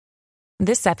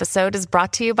This episode is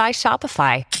brought to you by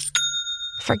Shopify.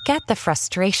 Forget the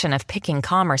frustration of picking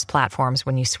commerce platforms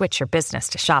when you switch your business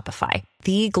to Shopify,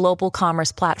 the global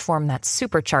commerce platform that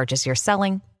supercharges your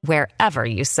selling wherever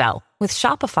you sell. With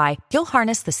Shopify, you'll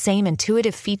harness the same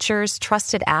intuitive features,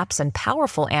 trusted apps, and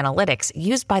powerful analytics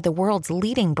used by the world's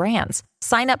leading brands.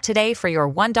 Sign up today for your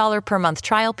 $1 per month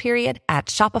trial period at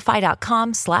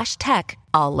shopify.com/tech,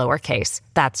 all lowercase.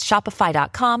 That's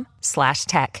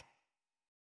shopify.com/tech.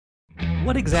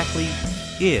 What exactly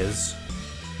is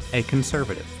a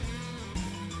conservative?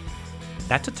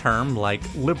 That's a term like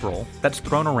liberal that's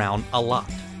thrown around a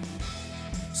lot.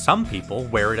 Some people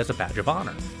wear it as a badge of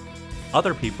honor.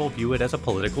 Other people view it as a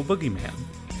political boogeyman.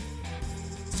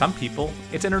 Some people,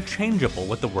 it's interchangeable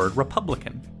with the word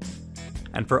Republican.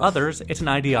 And for others, it's an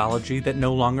ideology that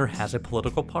no longer has a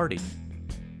political party.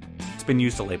 It's been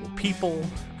used to label people,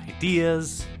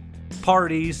 ideas,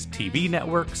 parties, TV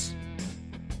networks.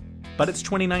 But it's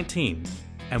 2019,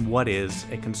 and what is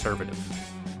a conservative?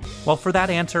 Well, for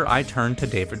that answer, I turn to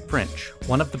David French,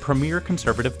 one of the premier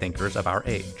conservative thinkers of our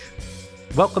age.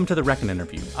 Welcome to The Reckon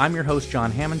Interview. I'm your host,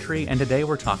 John Hammontree, and today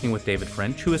we're talking with David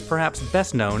French, who is perhaps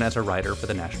best known as a writer for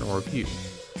the National Review,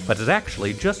 but has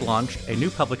actually just launched a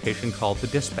new publication called The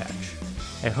Dispatch,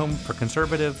 a home for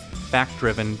conservative,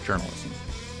 fact-driven journalism.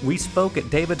 We spoke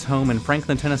at David's home in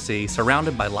Franklin, Tennessee,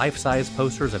 surrounded by life-size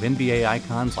posters of NBA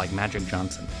icons like Magic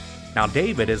Johnson. Now,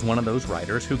 David is one of those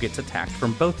writers who gets attacked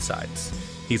from both sides.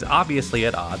 He's obviously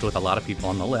at odds with a lot of people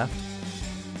on the left,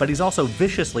 but he's also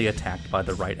viciously attacked by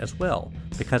the right as well,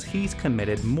 because he's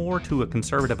committed more to a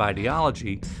conservative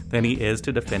ideology than he is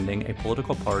to defending a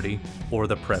political party or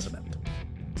the president.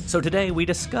 So today we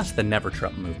discuss the Never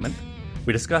Trump movement,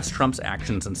 we discuss Trump's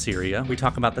actions in Syria, we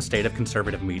talk about the state of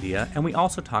conservative media, and we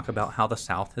also talk about how the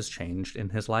South has changed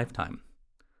in his lifetime.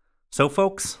 So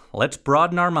folks, let's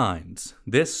broaden our minds.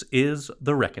 This is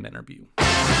The Reckon Interview.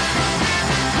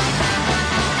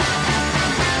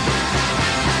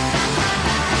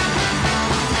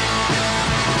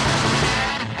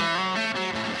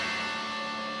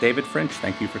 David French,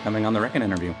 thank you for coming on The Reckon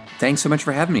Interview. Thanks so much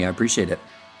for having me. I appreciate it.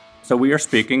 So we are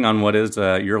speaking on what is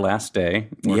your last day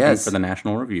working for the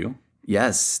National Review.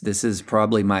 Yes, this is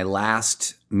probably my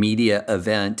last media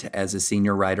event as a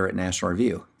senior writer at National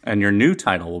Review. And your new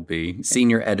title will be?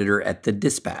 Senior editor at The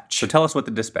Dispatch. So tell us what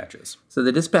The Dispatch is. So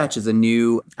The Dispatch is a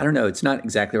new, it's not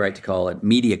exactly right to call it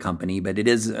media company, but it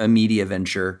is a media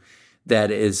venture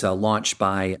that is launched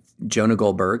by Jonah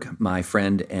Goldberg, my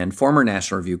friend and former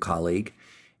National Review colleague,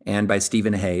 and by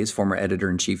Stephen Hayes, former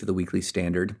editor-in-chief of the Weekly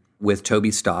Standard, with Toby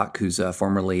Stock, who's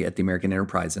formerly at the American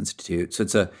Enterprise Institute. So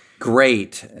it's a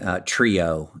great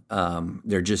trio.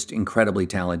 They're just incredibly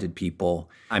talented people.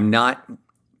 I'm not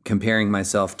comparing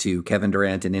myself to Kevin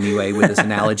Durant in any way with this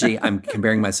analogy. I'm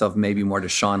comparing myself maybe more to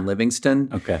Sean Livingston.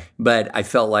 Okay. But I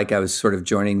felt like I was sort of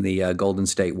joining the Golden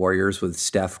State Warriors with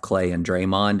Steph, Clay, and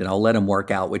Draymond, and I'll let them work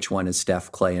out which one is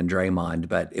Steph, Clay, and Draymond,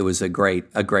 but it was a great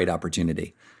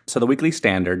opportunity. So the Weekly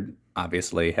Standard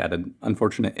obviously had an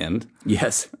unfortunate end.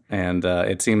 Yes. And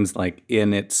it seems like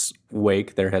in its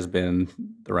wake there has been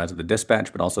the rise of the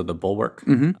Dispatch, but also the Bulwark.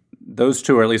 Mm-hmm. Those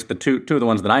two are at least the two of the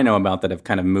ones that I know about that have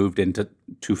kind of moved into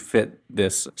to fit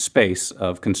this space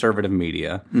of conservative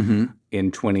media. Mm-hmm.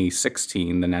 In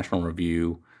 2016, the National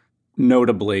Review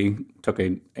notably took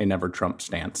a Never Trump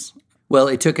stance. Well,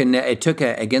 it took a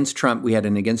against Trump. We had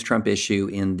an against Trump issue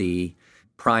in the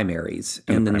primaries,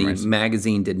 and then the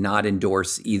magazine did not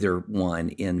endorse either one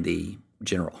in the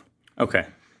general. Okay.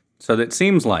 So it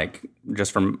seems like,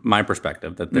 just from my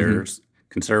perspective, that there's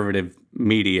conservative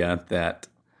media that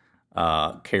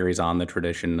carries on the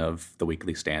tradition of the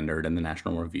Weekly Standard and the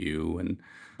National Review and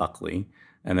Buckley.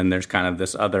 And then there's kind of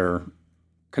this other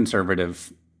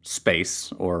conservative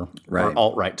space or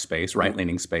alt-right space,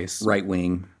 right-leaning space.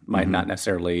 Right-wing. Might not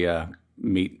necessarily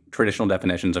meet traditional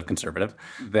definitions of conservative,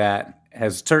 that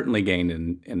has certainly gained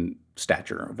in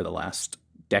stature over the last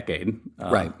decade.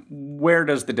 Right. Where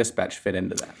does the Dispatch fit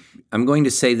into that? I'm going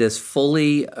to say this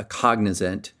fully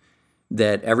cognizant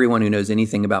that everyone who knows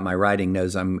anything about my writing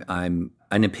knows I'm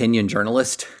an opinion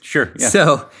journalist. Sure. Yeah.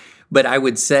 So, but I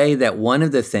would say that one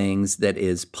of the things that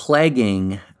is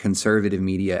plaguing conservative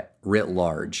media writ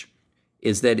large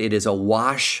is that it is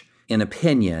awash in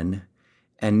opinion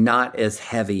and not as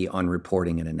heavy on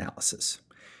reporting and analysis.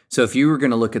 So if you were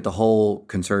going to look at the whole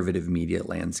conservative media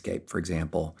landscape, for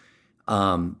example,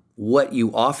 what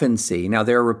you often see, now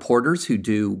there are reporters who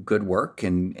do good work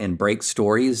and break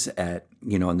stories at,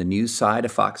 on the news side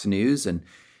of Fox News,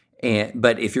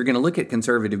 but if you're going to look at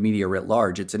conservative media writ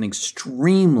large, it's an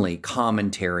extremely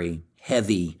commentary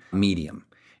heavy medium.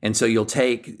 And so you'll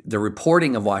take the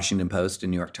reporting of Washington Post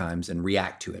and New York Times and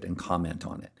react to it and comment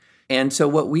on it. And so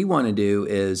what we want to do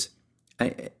is,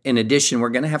 in addition, we're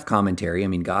going to have commentary. I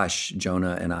mean, gosh,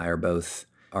 Jonah and I are both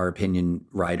our opinion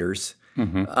writers.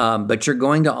 But you're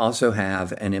going to also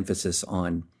have an emphasis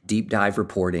on deep dive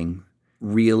reporting,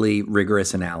 really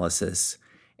rigorous analysis.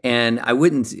 And I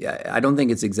don't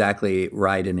think it's exactly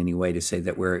right in any way to say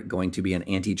that we're going to be an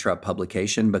anti-Trump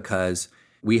publication, because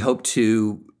we hope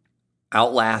to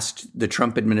outlast the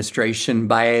Trump administration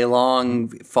by a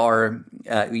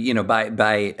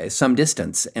by some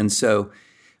distance. And so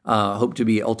hope to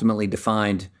be ultimately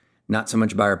defined not so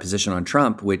much by our position on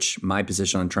Trump, which my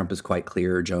position on Trump is quite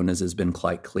clear, Jonah's has been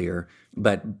quite clear,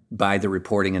 but by the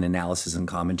reporting and analysis and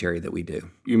commentary that we do.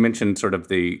 You mentioned sort of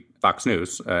the Fox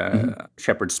News.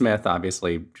 Shepard Smith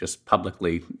obviously just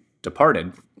publicly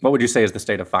departed. What would you say is the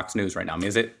state of Fox News right now? I mean,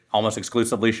 is it almost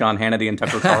exclusively Sean Hannity and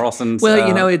Tucker Carlson's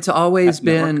Well, it's always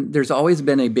network? There's always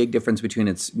been a big difference between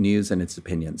its news and its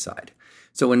opinion side.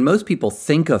 So when most people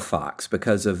think of Fox,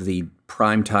 because of the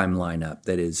primetime lineup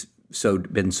that is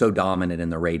been so dominant in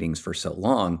the ratings for so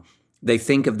long, they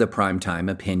think of the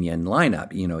primetime opinion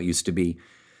lineup. It used to be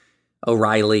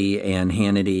O'Reilly and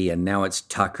Hannity, and now it's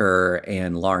Tucker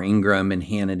and Laura Ingraham and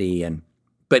Hannity.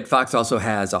 But Fox also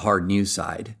has a hard news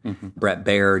side. Brett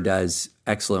Baer does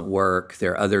excellent work.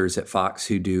 There are others at Fox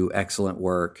who do excellent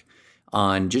work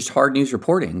on just hard news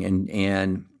reporting.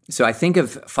 And so I think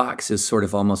of Fox as sort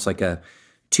of almost like a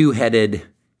two-headed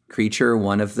creature.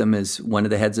 One of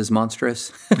the heads is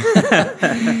monstrous.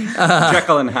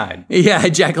 Jekyll and Hyde. Yeah,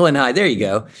 Jekyll and Hyde. There you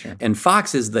go. Sure. And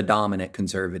Fox is the dominant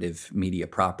conservative media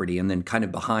property. And then kind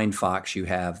of behind Fox, you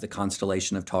have the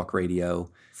constellation of talk radio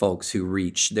folks who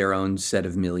reach their own set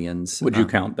of millions. Would you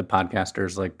count the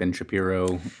podcasters like Ben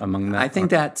Shapiro among that? I think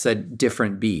that's a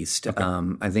different beast. Okay.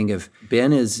 I think if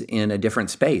Ben is in a different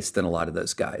space than a lot of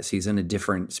those guys. He's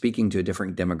speaking to a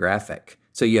different demographic.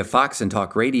 So you have Fox and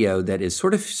talk radio that is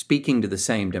sort of speaking to the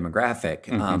same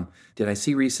demographic. Did I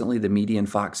see recently the median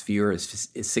Fox viewer is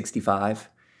 65?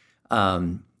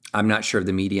 I'm not sure of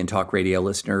the median talk radio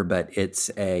listener, but it's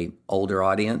a older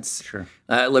audience. Sure.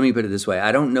 Let me put it this way.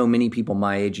 I don't know many people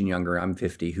my age and younger, I'm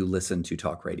 50, who listen to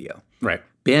talk radio. Right.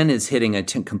 Ben is hitting a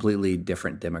completely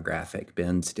different demographic.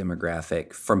 Ben's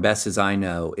demographic, from best as I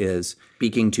know, is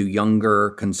speaking to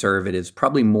younger conservatives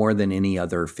probably more than any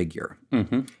other figure.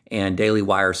 And Daily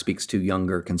Wire speaks to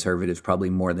younger conservatives probably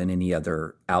more than any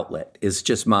other outlet. It's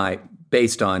just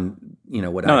based on,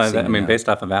 what I've seen. Based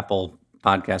off of Apple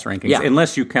podcast rankings,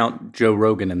 unless you count Joe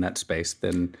Rogan in that space,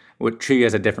 then he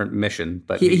has a different mission,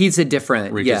 but he's a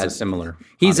different, reaches a similar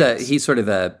He's audience. sort of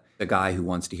a guy who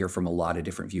wants to hear from a lot of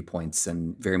different viewpoints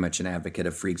and very much an advocate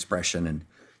of free expression. And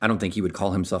I don't think he would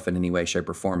call himself in any way, shape,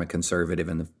 or form a conservative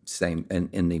in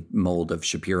the mold of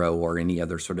Shapiro or any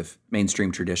other sort of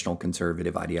mainstream traditional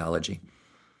conservative ideology.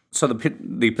 So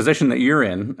the position that you're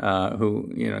in,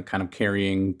 kind of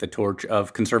carrying the torch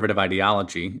of conservative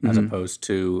ideology as opposed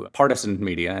to partisan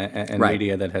media and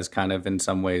media that has kind of in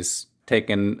some ways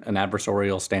taken an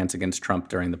adversarial stance against Trump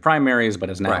during the primaries, but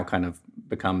has now kind of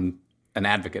become an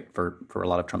advocate for a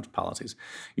lot of Trump's policies.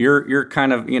 You're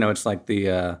kind of, it's like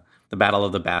the Battle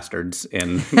of the Bastards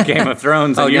in Game of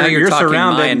Thrones. And now you're talking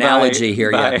surrounded my analogy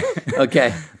here.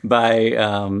 Okay. By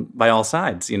all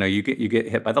sides. You get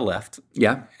hit by the left.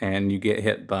 Yeah. And you get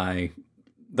hit by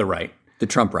the right. The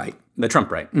Trump right. The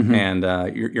Trump right. And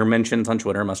your mentions on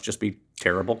Twitter must just be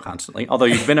terrible constantly. Although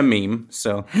you've been a meme,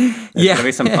 so there's going to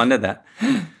be some fun to that.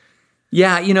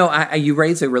 Yeah, you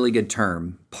raise a really good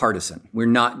term, partisan. We're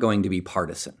not going to be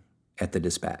partisan at the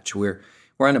Dispatch. We're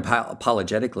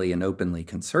unapologetically and openly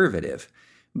conservative.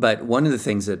 But one of the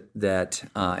things that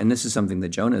and this is something that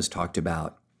Jonah has talked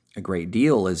about a great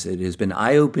deal, is it has been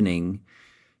eye-opening,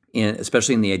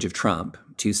 especially in the age of Trump,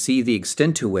 to see the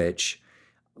extent to which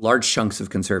large chunks of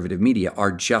conservative media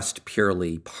are just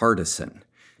purely partisan.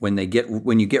 When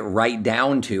you get right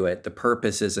down to it, the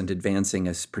purpose isn't advancing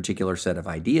a particular set of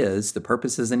ideas. The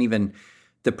purpose isn't even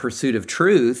the pursuit of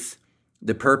truth.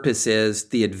 The purpose is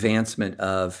the advancement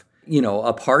of,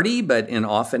 a party, and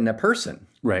often a person.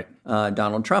 Right.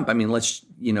 Donald Trump. I mean,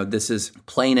 this is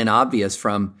plain and obvious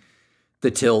from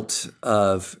the tilt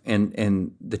of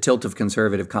and the tilt of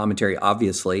conservative commentary,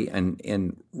 obviously,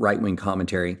 and right-wing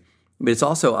commentary. But it's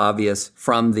also obvious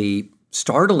from the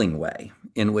startling way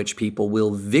in which people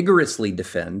will vigorously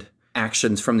defend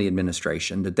actions from the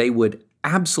administration that they would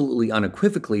absolutely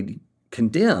unequivocally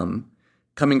condemn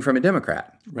coming from a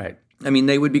Democrat. Right. I mean,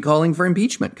 they would be calling for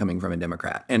impeachment coming from a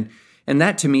Democrat. And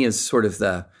that to me is sort of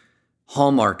the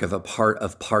hallmark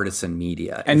of partisan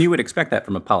media. And you would expect that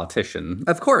from a politician.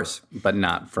 Of course. But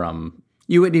not from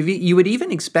You would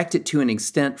even expect it to an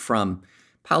extent from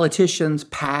politicians,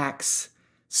 PACs,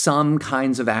 some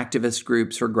kinds of activist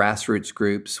groups or grassroots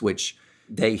groups, which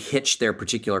they hitch their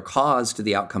particular cause to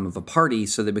the outcome of a party,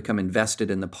 so they become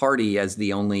invested in the party as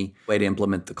the only way to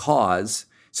implement the cause.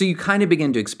 So you kind of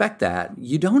begin to expect that.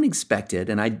 You don't expect it,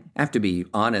 and I have to be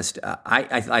honest,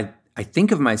 I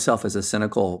think of myself as a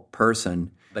cynical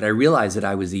person, but I realize that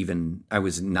I was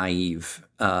naive.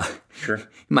 Sure.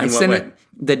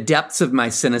 The depths of my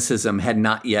cynicism had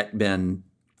not yet been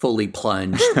fully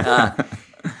plunged.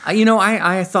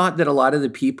 I thought that a lot of the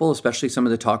people, especially some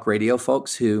of the talk radio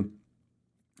folks who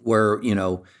were,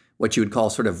 what you would call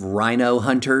sort of rhino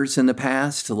hunters in the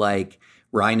past, like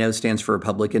rhino stands for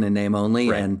Republican in name only,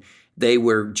 right. And they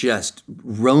were just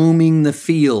roaming the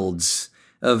fields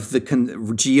of the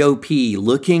GOP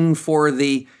looking for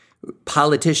the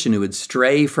politician who would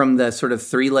stray from the sort of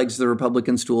three legs of the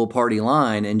Republican stool party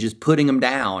line and just putting them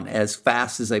down as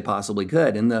fast as they possibly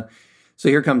could. So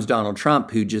here comes Donald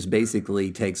Trump, who just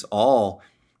basically takes all,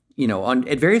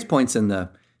 at various points in the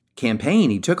campaign,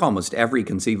 he took almost every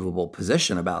conceivable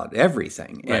position about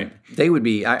everything. Right. And they would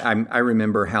be, I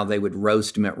remember how they would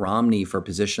roast Mitt Romney for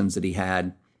positions that he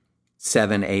had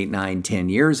 7, 8, 9, 10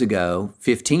 years ago,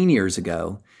 15 years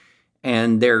ago.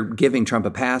 And they're giving Trump a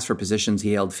pass for positions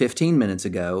he held 15 minutes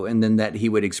ago, and then that he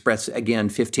would express again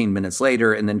 15 minutes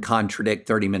later and then contradict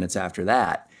 30 minutes after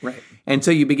that. Right. And so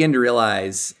you begin to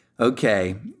realize,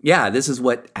 okay, yeah, this is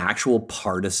what actual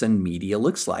partisan media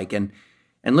looks like. And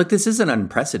look, this isn't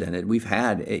unprecedented. We've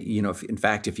had, in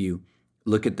fact, if you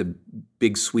look at the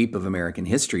big sweep of American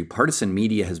history, partisan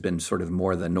media has been sort of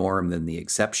more the norm than the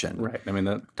exception. Right. I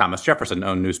mean, Thomas Jefferson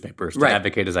owned newspapers to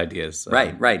advocate his ideas.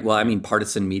 Right. Well, I mean,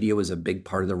 partisan media was a big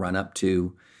part of the run-up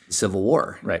to the Civil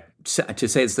War. Right. To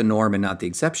say it's the norm and not the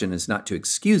exception is not to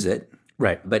excuse it.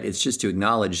 Right. But it's just to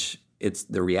acknowledge it's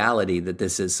the reality that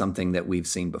this is something that we've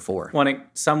seen before. Well, in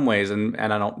some ways, and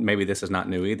I don't, maybe this is not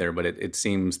new either, but it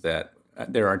seems that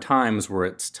there are times where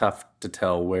it's tough to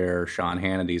tell where Sean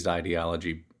Hannity's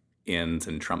ideology ends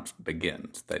and Trump's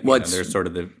begins. That there's sort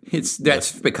of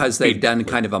that's because they've done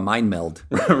kind of a mind meld,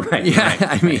 right? Yeah, right,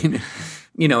 I mean,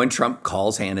 and Trump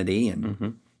calls Hannity,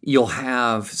 and you'll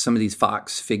have some of these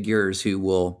Fox figures who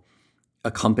will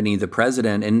accompany the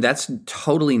president, and that's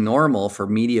totally normal for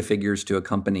media figures to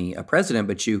accompany a president,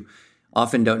 but you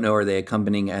often don't know, are they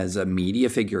accompanying as a media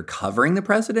figure covering the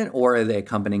president, or are they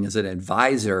accompanying as an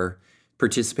advisor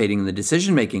participating in the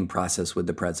decision-making process with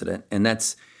the president? And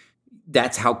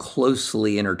that's how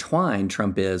closely intertwined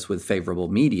Trump is with favorable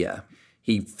media.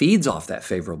 He feeds off that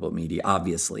favorable media,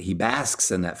 obviously. He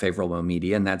basks in that favorable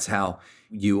media, and that's how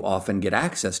you often get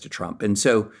access to Trump. And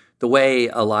so the way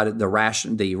a lot of the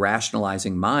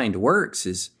rationalizing mind works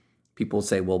is people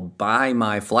say, well, by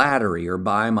my flattery or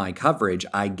by my coverage,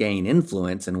 I gain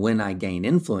influence. And when I gain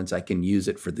influence, I can use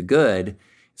it for the good.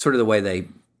 Sort of the way they,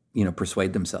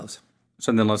 persuade themselves.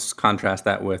 So then let's contrast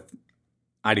that with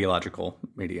ideological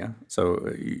media. So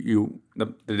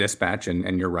the Dispatch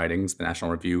and your writings, the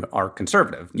National Review, are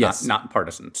conservative, yes, not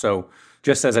partisan. So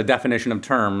just as a definition of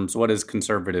terms, what is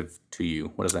conservative to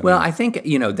you? What does that mean? Well, I think,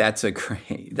 that's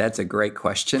a great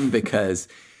question because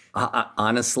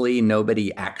honestly,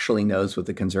 nobody actually knows what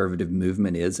the conservative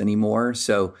movement is anymore.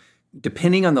 So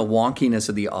depending on the wonkiness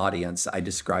of the audience, I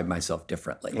describe myself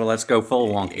differently. Well, let's go full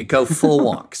wonky. Go full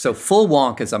wonk. So full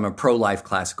wonk is I'm a pro-life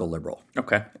classical liberal.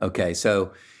 Okay.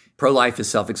 So pro-life is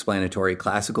self-explanatory.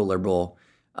 Classical liberal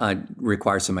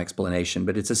requires some explanation,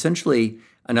 but it's essentially,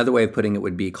 another way of putting it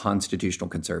would be constitutional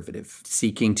conservative,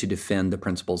 seeking to defend the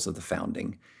principles of the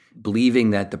founding,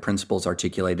 believing that the principles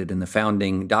articulated in the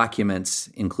founding documents,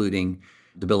 including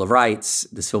the Bill of Rights,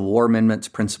 the Civil War amendments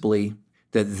principally,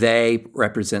 that they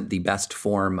represent the best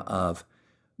form of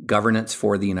governance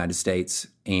for the United States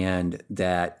and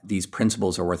that these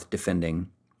principles are worth defending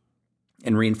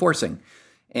and reinforcing.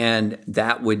 And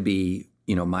that would be,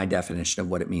 my definition of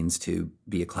what it means to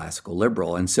be a classical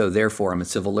liberal. And so therefore, I'm a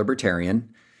civil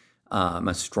libertarian. I'm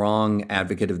a strong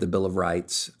advocate of the Bill of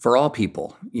Rights for all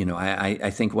people. I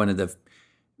think one of the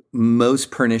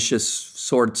most pernicious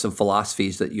sorts of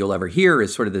philosophies that you'll ever hear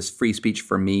is sort of this free speech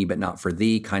for me, but not for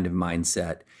thee kind of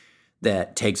mindset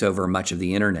that takes over much of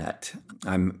the internet.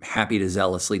 I'm happy to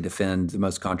zealously defend the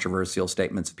most controversial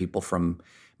statements of people from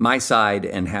my side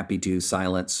and happy to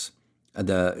silence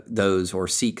those or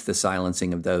seek the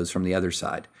silencing of those from the other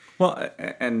side. Well,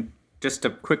 and just to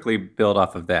quickly build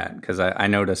off of that, because I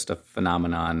noticed a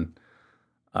phenomenon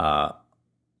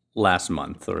last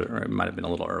month, or it might have been a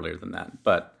little earlier than that,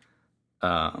 but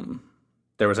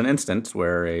there was an instance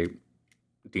where a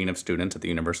dean of students at the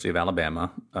University of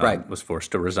Alabama, Right. was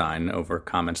forced to resign over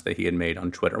comments that he had made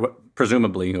on Twitter,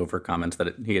 presumably over comments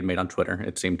that he had made on Twitter.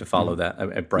 It seemed to follow that,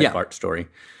 a Breitbart story.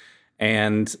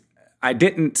 And I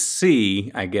didn't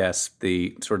see, I guess,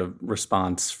 the sort of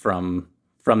response from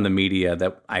the media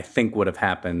that I think would have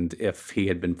happened if he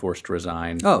had been forced to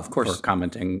resign. Oh, of course. For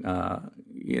commenting,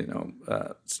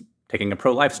 taking a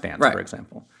pro-life stance, Right. for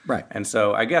example. Right. And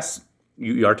so I guess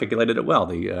you articulated it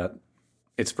well.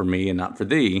 It's for me and not for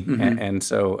thee. And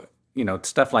so,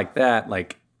 stuff like that,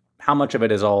 like how much of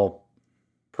it is all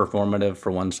performative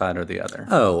for one side or the other?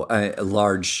 Oh,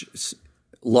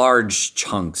 large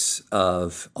chunks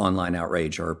of online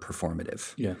outrage are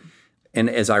performative. Yeah. And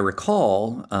as I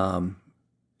recall,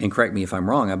 and correct me if I'm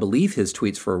wrong, I believe his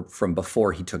tweets were from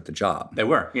before he took the job. They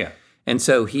were, yeah. And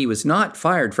so he was not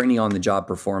fired for any on-the-job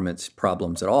performance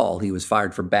problems at all. He was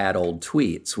fired for bad old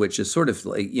tweets, which is sort of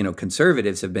like,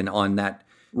 conservatives have been on that,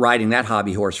 riding that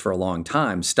hobby horse for a long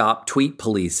time. Stop tweet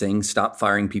policing, stop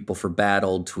firing people for bad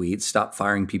old tweets, stop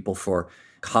firing people for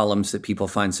columns that people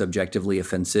find subjectively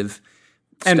offensive.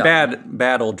 And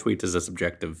bad old tweets is a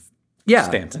subjective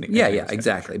stance. Yeah,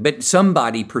 exactly. But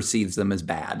somebody perceives them as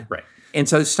bad. Right. And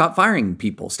so stop firing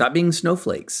people, stop being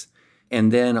snowflakes.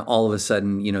 And then all of a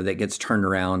sudden, that gets turned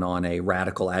around on a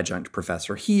radical adjunct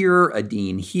professor here, a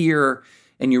dean here.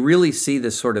 And you really see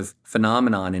this sort of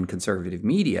phenomenon in conservative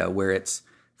media where it's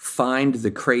find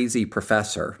the crazy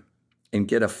professor and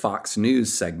get a Fox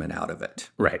News segment out of it.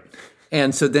 Right.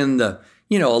 And so then the,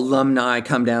 alumni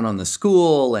come down on the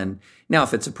school. And now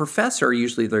if it's a professor,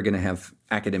 usually they're going to have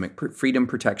academic freedom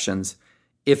protections.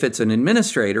 If it's an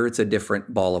administrator, it's a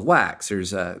different ball of wax.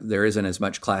 There isn't as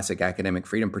much classic academic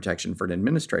freedom protection for an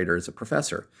administrator as a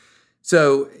professor.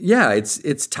 So yeah,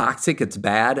 it's toxic, it's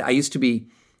bad. I used to be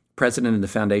president of the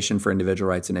Foundation for Individual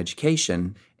Rights in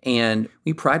Education, and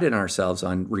we prided ourselves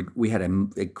on, we had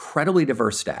an incredibly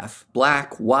diverse staff,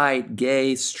 Black, white,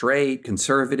 gay, straight,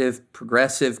 conservative,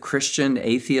 progressive, Christian,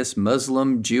 atheist,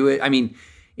 Muslim, Jewish. I mean,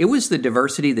 it was the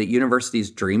diversity that universities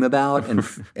dream about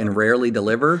and rarely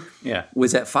deliver. Yeah.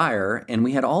 Was at fire, and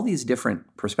we had all these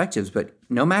different perspectives, but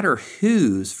no matter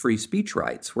whose free speech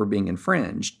rights were being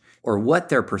infringed or what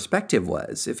their perspective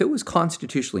was, if it was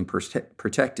constitutionally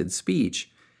protected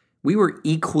speech, we were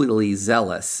equally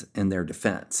zealous in their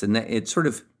defense. And it sort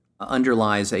of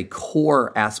underlies a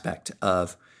core aspect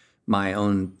of my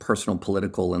own personal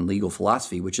political and legal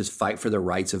philosophy, which is fight for the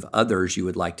rights of others you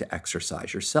would like to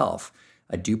exercise yourself.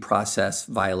 A due process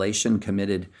violation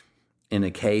committed in a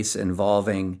case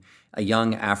involving a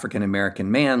young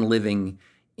African-American man living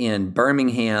in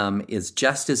Birmingham is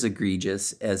just as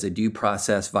egregious as a due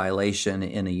process violation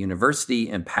in a university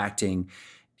impacting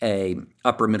a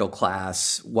upper middle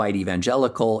class white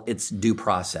evangelical. It's due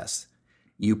process.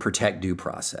 You protect due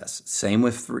process. Same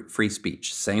with free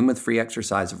speech. Same with free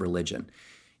exercise of religion.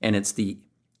 And it's the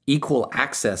equal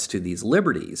access to these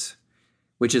liberties,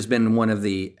 which has been one of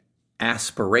the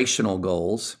aspirational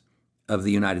goals of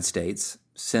the United States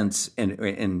since,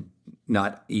 and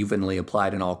not evenly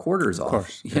applied in all quarters. Of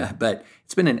course. Yeah, but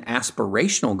it's been an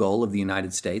aspirational goal of the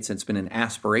United States. It's been an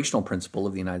aspirational principle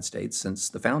of the United States since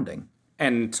the founding.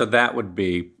 And so that would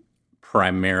be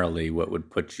primarily what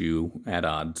would put you at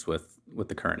odds with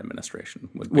the current administration.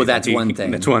 Well, that's one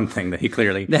thing. That's one thing that he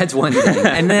clearly... That's one thing.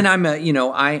 And then I'm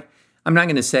not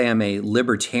going to say I'm a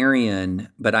libertarian,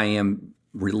 but I am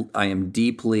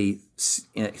deeply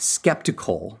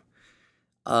skeptical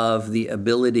of the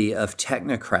ability of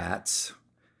technocrats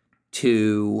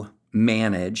to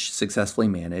successfully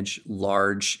manage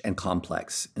large and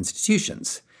complex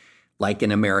institutions, like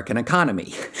an American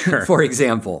economy, Sure. for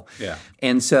example. Yeah.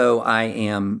 And so I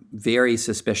am very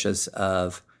suspicious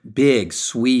of big,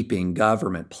 sweeping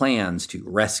government plans to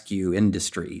rescue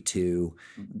industry, to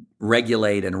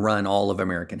regulate and run all of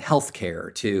American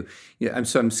healthcare.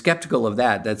 So I'm skeptical of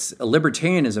that. That's a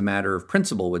libertarian, as a matter of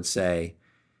principle, would say,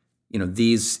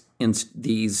 these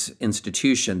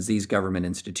institutions, these government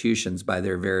institutions, by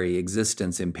their very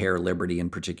existence, impair liberty in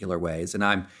particular ways. And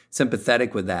I'm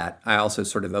sympathetic with that. I also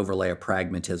sort of overlay a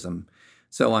pragmatism.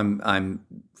 So I'm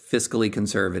fiscally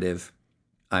conservative.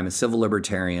 I'm a civil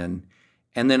libertarian.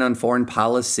 And then on foreign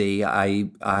policy,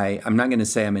 I'm not going to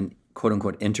say I'm an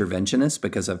quote-unquote interventionist,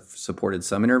 because I've supported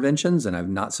some interventions and I've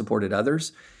not supported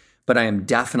others. But I am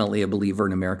definitely a believer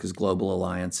in America's global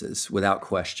alliances, without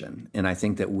question. And I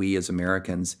think that we as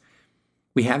Americans,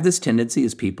 we have this tendency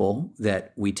as people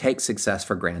that we take success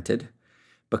for granted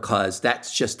because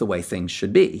that's just the way things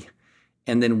should be.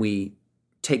 And then we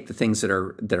take the things that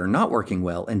are not working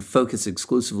well and focus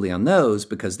exclusively on those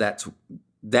because that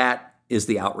is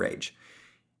the outrage.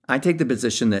 I take the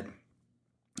position that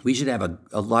we should have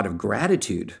a lot of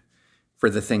gratitude for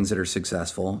the things that are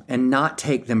successful and not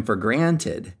take them for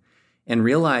granted and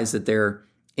realize that they're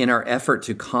in our effort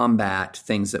to combat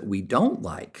things that we don't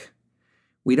like.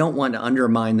 We don't want to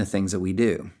undermine the things that we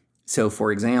do. So,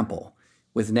 for example,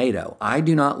 with NATO, I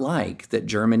do not like that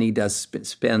Germany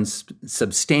spends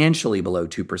substantially below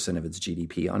 2% of its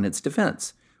GDP on its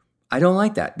defense. I don't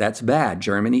like that. That's bad.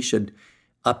 Germany should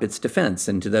up its defense.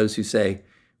 And to those who say,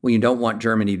 well, you don't want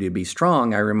Germany to be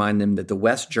strong, I remind them that the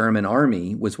West German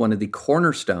army was one of the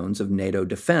cornerstones of NATO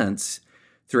defense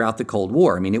throughout the Cold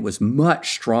War. I mean, it was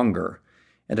much stronger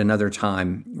at another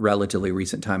time, relatively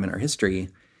recent time in our history.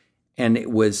 And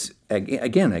it was,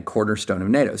 again, a cornerstone of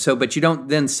NATO. So, but you don't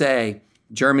then say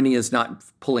Germany is not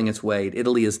pulling its weight,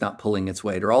 Italy is not pulling its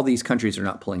weight, or all these countries are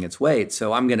not pulling its weight,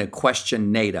 so I'm going to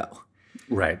question NATO.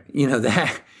 Right. You know,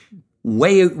 that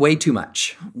way too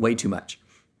much, way too much.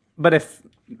 But if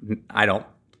I don't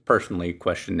personally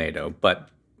question NATO, but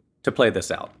to play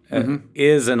this out,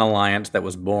 is an alliance that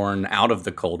was born out of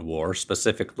the Cold War,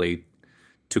 specifically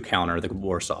to counter the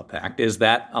Warsaw Pact, is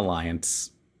that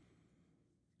alliance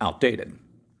outdated?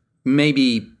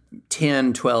 Maybe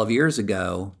 10, 12 years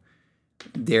ago,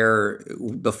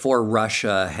 before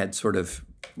Russia had sort of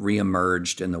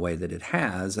reemerged in the way that it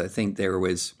has, I think there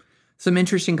was some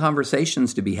interesting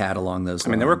conversations to be had along those lines. I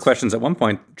mean, there were questions at one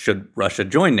point, should Russia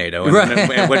join NATO? And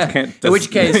right. In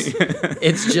which case,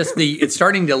 it's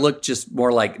starting to look just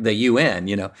more like the UN,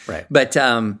 you know? Right. But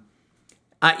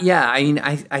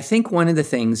I think one of the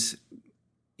things,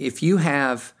 if you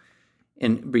have,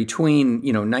 between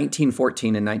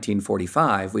 1914 and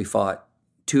 1945, we fought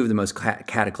two of the most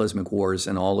cataclysmic wars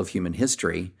in all of human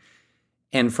history.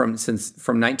 And from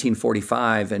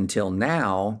 1945 until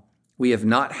now, we have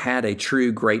not had a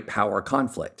true great power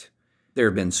conflict. There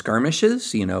have been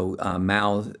skirmishes.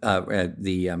 Mao,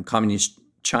 the Communist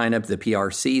China, the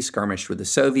PRC, skirmished with the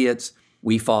Soviets.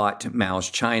 We fought Mao's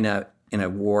China in a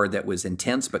war that was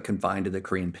intense but confined to the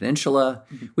Korean Peninsula.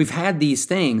 Mm-hmm. We've had these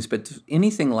things, but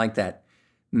anything like that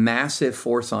massive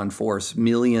force-on-force,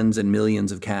 millions and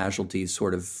millions of casualties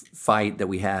sort of fight that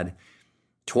we had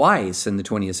twice in the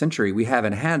 20th century, we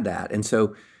haven't had that. And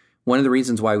so one of the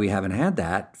reasons why we haven't had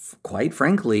that, quite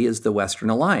frankly, is the Western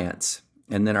alliance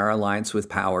and then our alliance with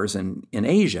powers in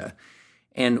Asia.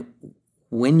 And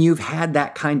when you've had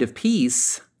that kind of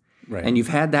peace, right, and you've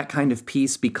had that kind of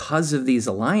peace because of these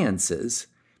alliances,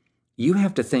 you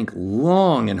have to think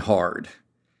long and hard,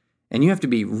 and you have to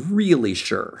be really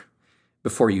sure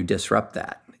before you disrupt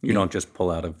that. You don't just pull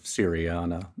out of Syria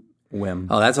on a whim.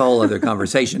 Oh, that's a whole other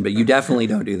conversation, but you definitely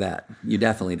don't do that. You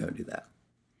definitely don't do that.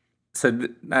 So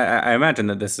I imagine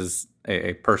that this is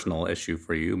a personal issue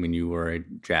for you. I mean, you were a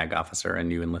JAG officer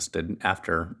and you enlisted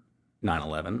after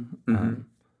 9/11. Mm-hmm.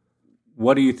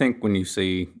 What do you think when you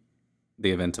see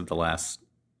the events of the last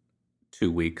 2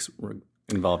 weeks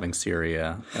involving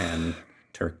Syria and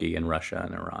Turkey and Russia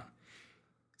and Iran?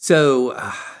 So...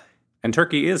 and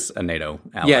Turkey is a NATO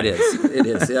ally. Yeah, it is. It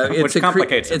is. Which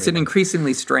complicates it's an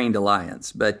increasingly strained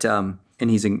alliance, but and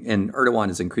Erdogan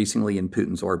is increasingly in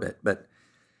Putin's orbit. But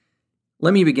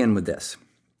let me begin with this.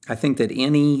 I think that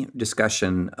any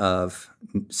discussion of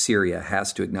Syria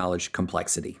has to acknowledge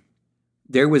complexity.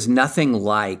 There was nothing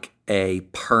like a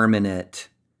permanent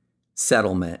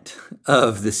settlement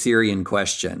of the Syrian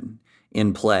question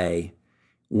in play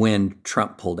when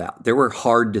Trump pulled out. There were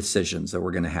hard decisions that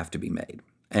were going to have to be made.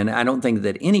 And I don't think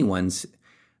that anyone's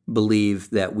believe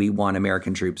that we want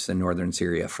American troops in northern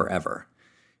Syria forever.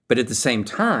 But at the same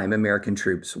time, American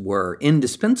troops were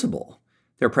indispensable.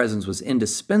 Their presence was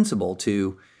indispensable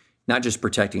to not just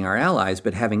protecting our allies,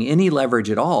 but having any leverage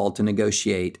at all to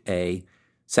negotiate a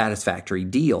satisfactory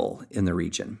deal in the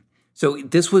region. So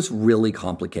this was really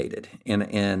complicated.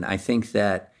 And I think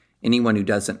that anyone who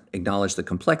doesn't acknowledge the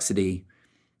complexity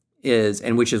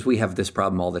we have this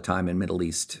problem all the time in Middle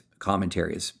East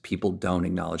commentaries. People don't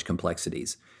acknowledge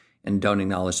complexities and don't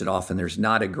acknowledge that often there's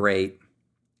not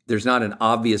an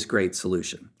obvious great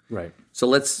solution. Right. So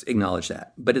let's acknowledge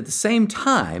that. But at the same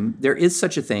time, there is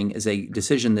such a thing as a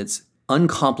decision that's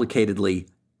uncomplicatedly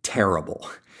terrible.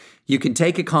 You can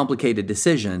take a complicated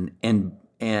decision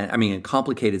a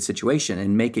complicated situation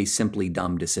and make a simply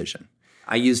dumb decision.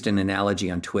 I used an analogy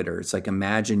on Twitter. It's like,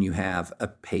 imagine you have a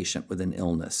patient with an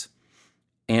illness,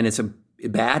 and it's a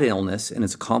bad illness, and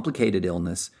it's a complicated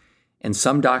illness, and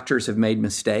some doctors have made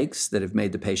mistakes that have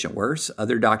made the patient worse.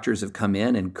 Other doctors have come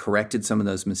in and corrected some of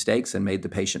those mistakes and made the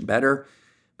patient better.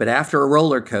 But after a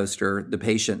roller coaster, the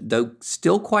patient, though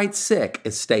still quite sick,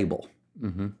 is stable.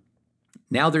 Mm-hmm.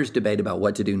 Now there's debate about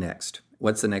what to do next.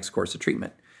 What's the next course of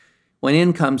treatment? When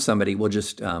in comes somebody, we'll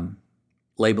just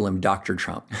label him Dr.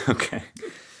 Trump. Okay.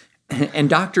 And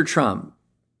Dr. Trump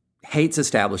hates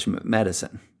establishment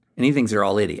medicine, and he thinks they're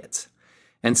all idiots.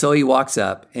 And so he walks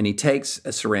up and he takes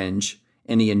a syringe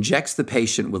and he injects the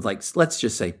patient with, like, let's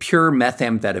just say pure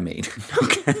methamphetamine.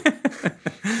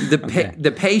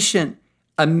 The patient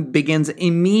begins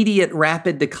immediate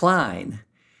rapid decline.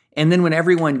 And then when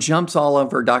everyone jumps all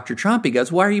over Dr. Trump, he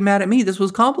goes, "Why are you mad at me? This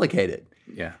was complicated."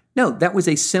 Yeah. No, that was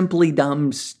a simply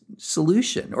dumb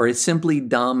solution or a simply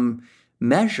dumb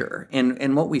measure.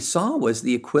 And what we saw was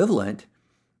the equivalent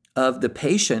of the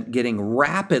patient getting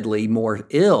rapidly more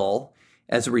ill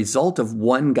as a result of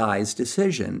one guy's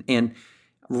decision. And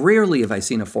rarely have I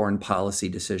seen a foreign policy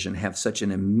decision have such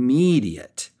an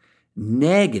immediate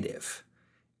negative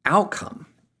outcome.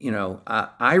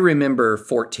 I remember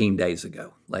 14 days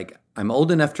ago. Like, I'm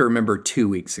old enough to remember 2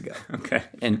 weeks ago. Okay.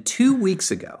 And 2 weeks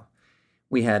ago,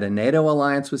 we had a NATO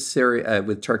alliance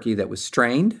with Turkey that was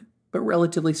strained, but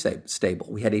relatively stable.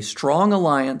 We had a strong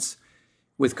alliance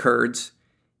with Kurds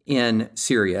in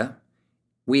Syria.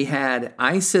 We had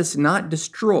ISIS not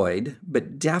destroyed,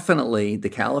 but definitely the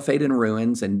caliphate in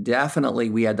ruins, and definitely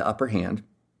we had the upper hand.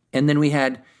 And then we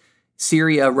had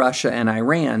Syria, Russia, and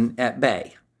Iran at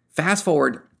bay. Fast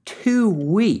forward 2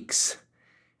 weeks,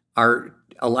 our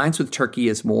alliance with Turkey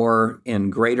is more in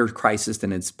greater crisis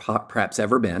than it's perhaps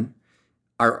ever been.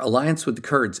 Our alliance with the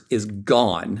Kurds is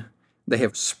gone. They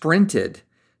have sprinted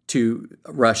to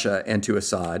Russia and to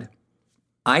Assad.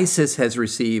 ISIS has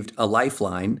received a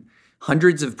lifeline.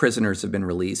 Hundreds of prisoners have been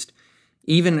released.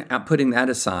 Even putting that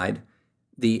aside,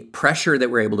 the pressure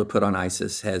that we're able to put on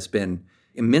ISIS has been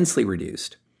immensely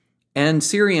reduced. And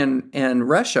Syria and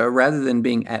Russia, rather than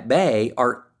being at bay,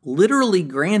 are literally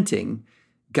granting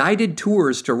guided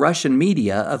tours to Russian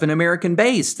media of an American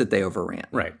base that they overran.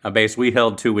 Right. A base we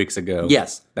held 2 weeks ago.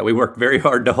 Yes. That we worked very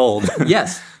hard to hold.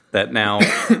 Yes. That now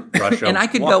Russia And I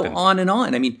could go on and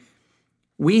on. I mean,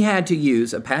 we had to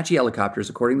use Apache helicopters,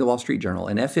 according to the Wall Street Journal,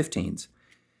 and F-15s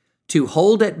to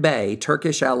hold at bay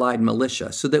Turkish allied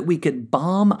militia so that we could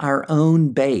bomb our own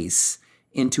base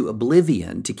into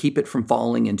oblivion to keep it from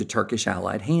falling into Turkish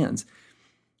allied hands.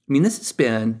 I mean, this has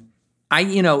been,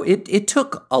 it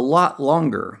took a lot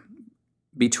longer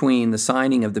between the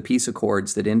signing of the peace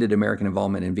accords that ended American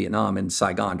involvement in Vietnam and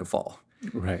Saigon to fall.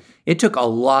 Right. It took a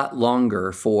lot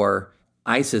longer for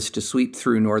ISIS to sweep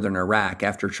through northern Iraq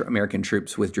after American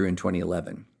troops withdrew in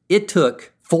 2011. It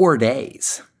took 4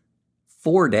 days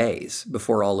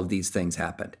before all of these things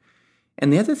happened.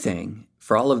 And the other thing,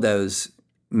 for all of those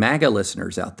MAGA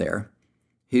listeners out there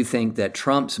who think that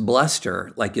Trump's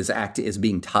bluster is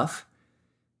being tough,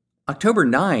 October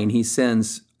 9, he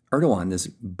sends Erdogan this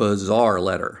bizarre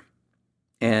letter.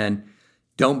 And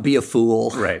don't be a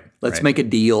fool. Right. Let's make a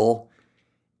deal.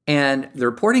 And the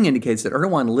reporting indicates that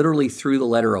Erdogan literally threw the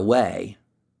letter away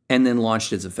and then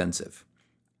launched his offensive.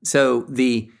 So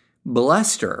the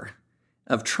bluster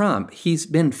of Trump, he's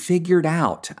been figured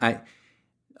out.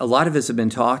 A lot of us have been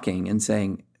talking and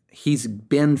saying he's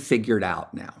been figured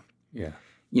out now. Yeah.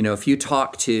 If you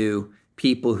talk to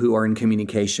people who are in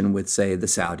communication with, say, the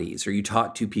Saudis, or you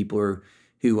talk to people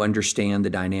who understand the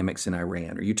dynamics in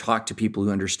Iran, or you talk to people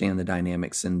who understand the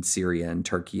dynamics in Syria and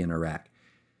Turkey and Iraq,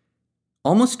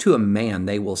 almost to a man,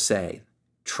 they will say,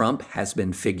 Trump has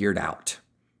been figured out.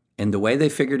 And the way they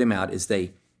figured him out is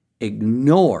they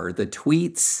ignore the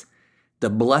tweets, the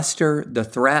bluster, the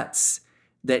threats,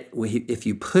 that if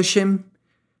you push him,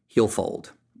 he'll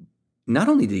fold. Not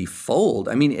only did he fold,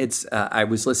 I mean, I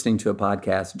was listening to a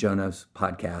podcast, Jonah's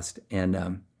podcast,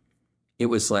 and it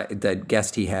was like the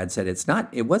guest he had said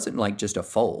it wasn't like just a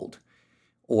fold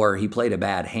or he played a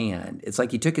bad hand. It's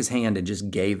like he took his hand and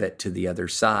just gave it to the other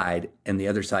side, and the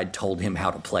other side told him how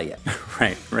to play it.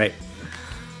 Right.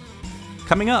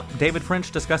 Coming up, David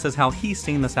French discusses how he's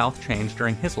seen the South change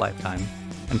during his lifetime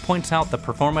and points out the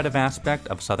performative aspect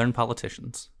of Southern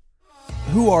politicians.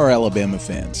 Who are Alabama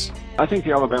fans? I think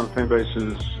the Alabama fan base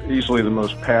is easily the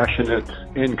most passionate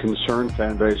and concerned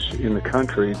fan base in the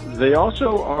country. They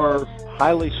also are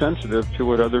highly sensitive to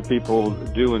what other people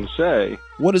do and say.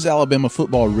 What does Alabama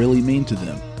football really mean to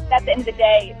them? At the end of the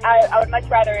day, I would much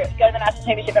rather go to the national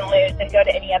championship and lose than go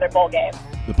to any other bowl game.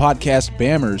 The podcast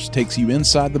Bammers takes you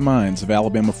inside the minds of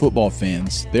Alabama football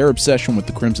fans, their obsession with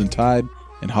the Crimson Tide,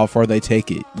 and how far they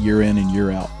take it year in and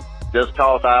year out. Just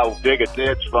because I dig a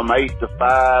ditch from 8 to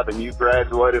 5 and you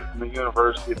graduated from the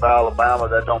University of Alabama,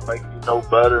 that don't make you no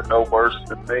better, no worse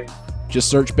than me. Just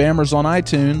search Bammers on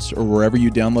iTunes or wherever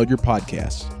you download your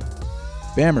podcasts.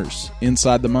 Bammers,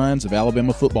 inside the minds of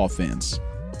Alabama football fans.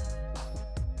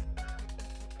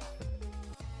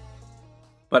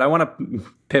 But I want to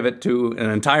pivot to an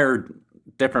entire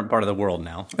different part of the world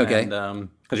now. Okay.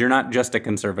 Because you're not just a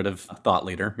conservative thought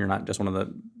leader. You're not just one of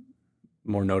the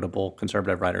more notable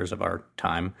conservative writers of our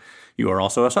time. You are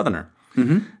also a Southerner.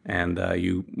 Mm-hmm. And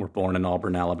you were born in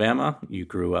Auburn, Alabama. You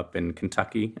grew up in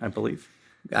Kentucky, I believe.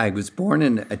 I was born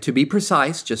in, to be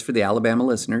precise, just for the Alabama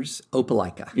listeners,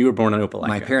 Opelika. You were born in Opelika.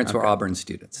 My parents were Auburn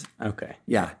students. Okay.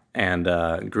 Yeah. And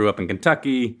grew up in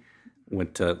Kentucky,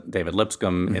 went to David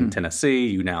Lipscomb in Tennessee.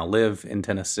 You now live in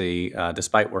Tennessee,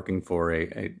 despite working for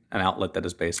an outlet that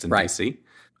is based in D.C.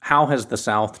 How has the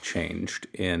South changed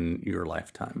in your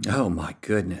lifetime? Oh, my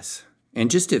goodness.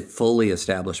 And just to fully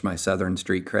establish my Southern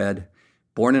street cred,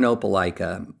 born in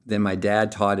Opelika, then my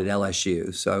dad taught at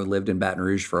LSU, so I lived in Baton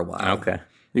Rouge for a while. Okay.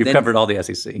 You've covered all the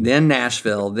SEC. Then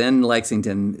Nashville, then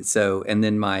Lexington. So, and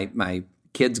then my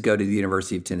kids go to the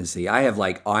University of Tennessee.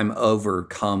 I'm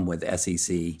overcome with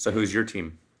SEC. So who's your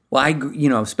team? Well,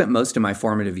 I've spent most of my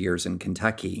formative years in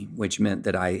Kentucky, which meant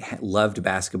that I loved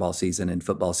basketball season, and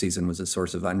football season was a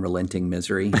source of unrelenting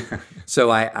misery. So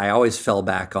I always fell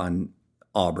back on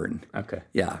Auburn. Okay.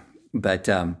 Yeah. But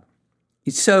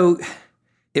so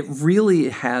it really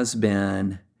has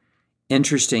been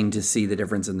interesting to see the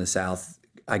difference in the South.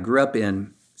 I grew up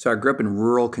in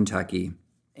rural Kentucky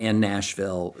and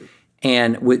Nashville,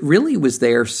 and what really was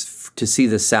there to see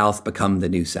the South become the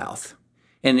New South.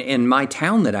 And in my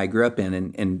town that I grew up in,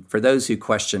 and for those who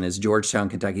question, is Georgetown,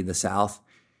 Kentucky the South?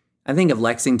 I think of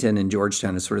Lexington and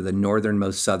Georgetown as sort of the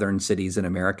northernmost southern cities in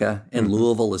America, and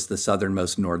Louisville is the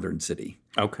southernmost northern city.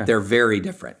 Okay. They're very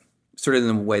different, sort of in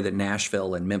the way that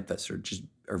Nashville and Memphis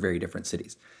are very different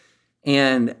cities.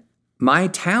 And my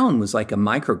town was like a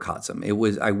microcosm.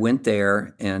 I went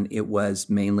there, and it was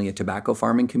mainly a tobacco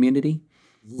farming community.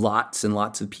 Lots and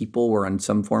lots of people were on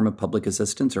some form of public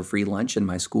assistance or free lunch in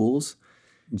my schools.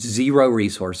 Zero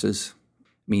resources.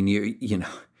 I mean, you know,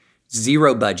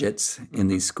 zero budgets in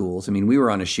these schools. I mean, we were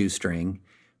on a shoestring.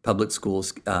 Public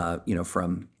schools,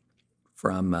 from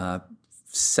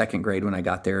second grade when I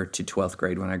got there to 12th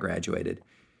grade when I graduated.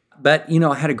 But,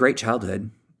 I had a great childhood.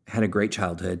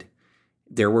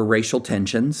 There were racial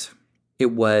tensions.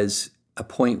 It was a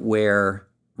point where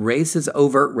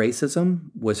overt racism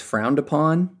was frowned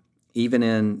upon, even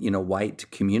in, white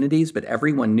communities, but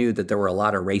everyone knew that there were a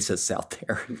lot of racists out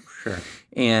there. Sure.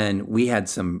 And we had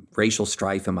some racial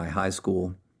strife in my high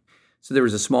school. So there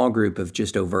was a small group of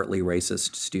just overtly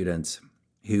racist students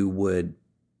who would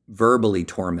verbally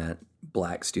torment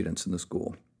black students in the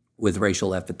school with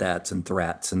racial epithets and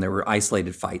threats. And there were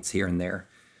isolated fights here and there.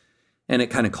 And it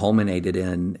kind of culminated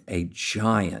in a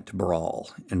giant brawl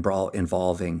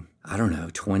involving,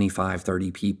 25,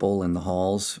 30 people in the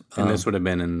halls. And this would have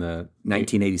been in the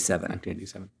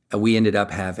 1987. We ended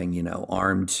up having,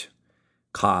 armed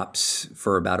cops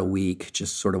for about a week,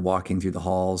 just sort of walking through the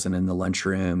halls and in the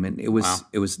lunchroom. And it was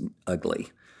ugly.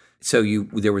 So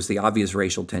there was the obvious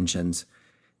racial tensions.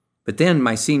 But then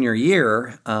my senior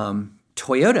year,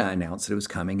 Toyota announced that it was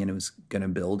coming and it was going to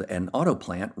build an auto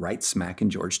plant right smack in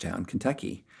Georgetown,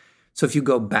 Kentucky. So if you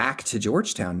go back to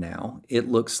Georgetown now, it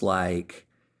looks like,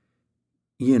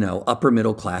 upper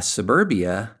middle class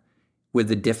suburbia, with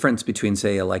the difference between,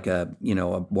 say,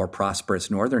 a more prosperous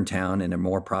northern town and a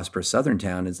more prosperous southern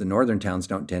town is the northern towns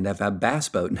don't tend to have a bass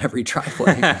boat in every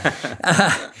driveway.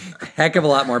 Heck of a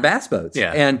lot more bass boats.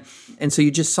 Yeah. And so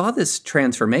you just saw this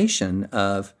transformation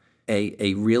of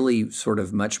a really sort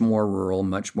of much more rural,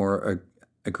 much more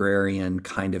agrarian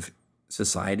kind of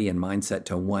society and mindset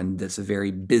to one that's very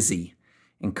busy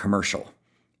and commercial.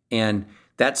 And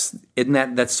that's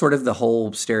sort of the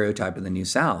whole stereotype of the New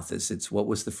South. It's what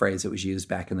was the phrase that was used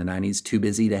back in the 90s? Too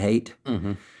busy to hate.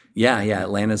 Mm-hmm. Yeah.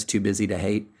 Atlanta's too busy to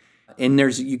hate. And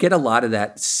you get a lot of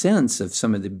that sense of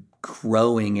some of the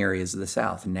growing areas of the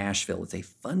South. Nashville is a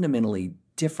fundamentally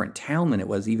different town than it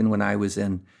was even when I was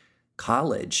in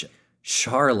college.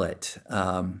 Charlotte,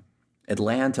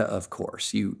 Atlanta, of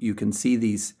course. You can see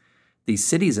these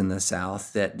cities in the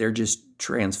South that they're just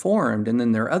transformed, and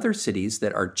then there are other cities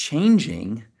that are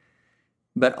changing,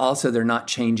 but also they're not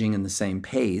changing in the same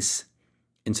pace.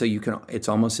 And so it's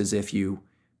almost as if you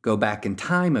go back in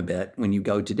time a bit when you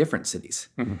go to different cities.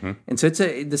 Mm-hmm. And so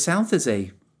the South is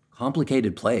a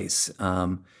complicated place.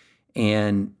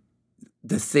 And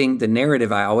the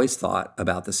narrative I always thought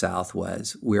about the South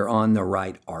was we're on the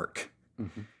right arc,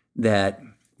 mm-hmm. that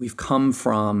we've come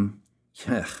from,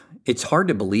 it's hard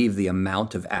to believe the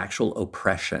amount of actual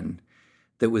oppression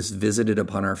that was visited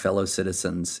upon our fellow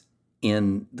citizens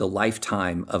in the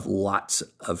lifetime of lots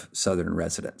of Southern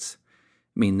residents.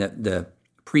 I mean, the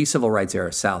pre-civil rights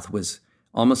era South was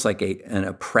almost like an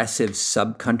oppressive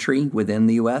subcountry within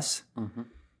the U.S. Mm-hmm.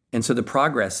 And so the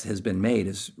progress has been made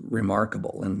is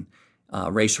remarkable. And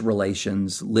racial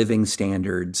relations, living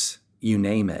standards, you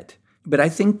name it. But I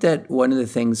think that one of the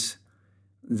things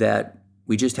that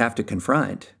we just have to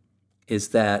confront is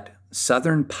that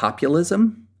Southern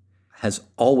populism has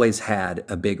always had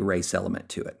a big race element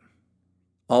to it.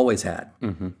 Always had.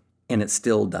 Mm-hmm. And it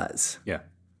still does. Yeah.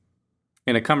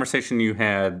 In a conversation you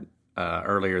had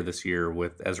earlier this year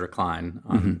with Ezra Klein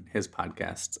on his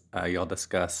podcast, y'all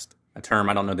discussed a term,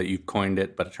 I don't know that you coined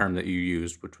it, but a term that you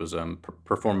used, which was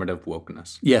performative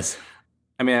wokeness. Yes.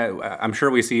 I mean, I'm sure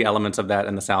we see elements of that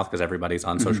in the South because everybody's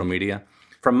on social media.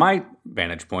 From my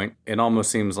vantage point, it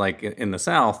almost seems like in the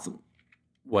South,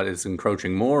 what is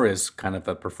encroaching more is kind of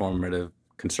a performative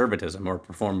conservatism or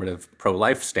performative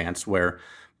pro-life stance where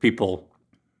people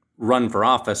run for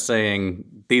office saying,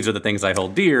 these are the things I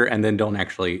hold dear, and then don't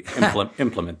actually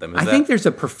implement them. I think there's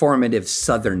a performative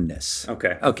Southernness.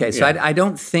 Okay, so I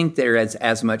don't think there is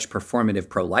as much performative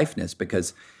pro-lifeness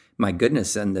because, my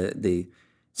goodness, and the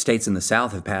states in the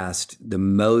South have passed the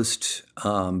most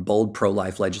bold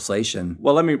pro-life legislation.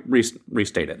 Well, let me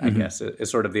restate it, I guess. It's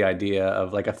sort of the idea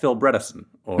of like a Phil Bredesen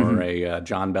or a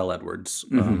John Bell Edwards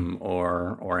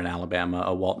or in Alabama,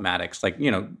 a Walt Maddox. Like,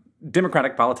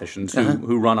 Democratic politicians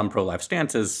who run on pro-life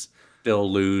stances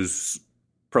still lose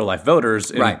pro-life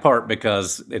voters in part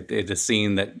because it is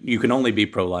seen that you can only be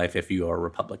pro-life if you are a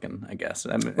Republican, I guess.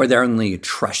 Or they only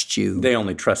trust you. They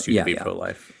only trust you to be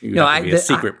pro-life. You have to be a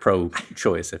secret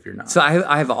pro-choice if you're not. So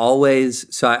I've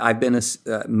always, I've been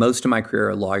most of my career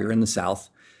a lawyer in the South,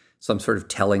 so I'm sort of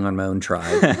telling on my own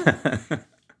tribe.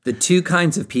 The two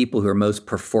kinds of people who are most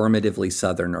performatively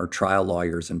Southern are trial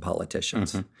lawyers and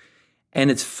politicians. And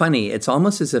it's funny, it's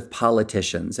almost as if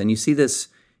politicians, and you see this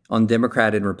on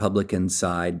Democrat and Republican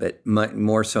side, but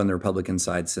more so on the Republican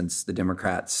side since the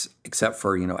Democrats, except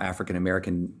for,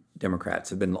 African-American Democrats,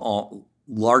 have been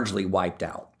largely wiped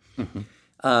out.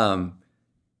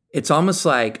 It's almost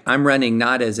like I'm running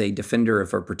not as a defender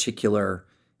of a particular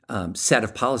set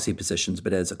of policy positions,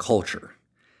 but as a culture,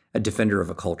 a defender of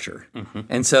a culture.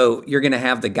 And so you're going to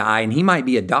have the guy, and he might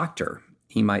be a doctor,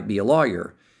 he might be a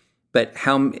lawyer, but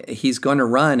he's going to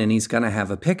run and he's going to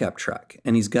have a pickup truck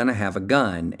and he's going to have a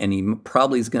gun and he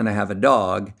probably is going to have a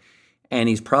dog and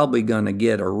he's probably going to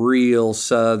get a real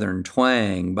Southern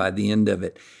twang by the end of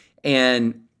it.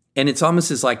 And it's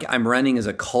almost as like I'm running as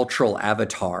a cultural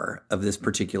avatar of this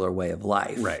particular way of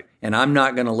life. Right. And I'm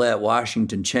not going to let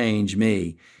Washington change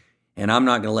me. And I'm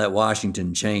not going to let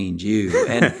Washington change you.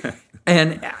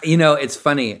 And it's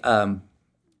funny. And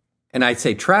I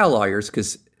say trial lawyers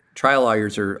because trial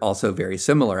lawyers are also very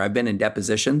similar. I've been in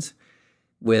depositions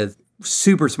with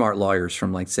super smart lawyers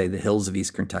from, like, say, the hills of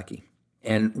East Kentucky.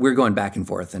 And we're going back and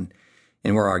forth and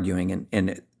we're arguing.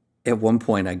 And at one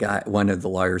point, I got one of the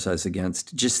lawyers I was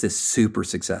against, just this super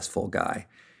successful guy.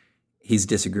 He's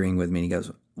disagreeing with me. And he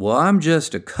goes, well, I'm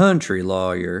just a country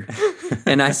lawyer.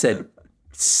 And I said,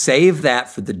 save that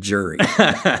for the jury.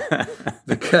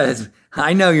 Because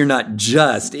I know you're not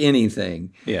just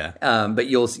anything. Yeah. But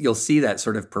you'll see that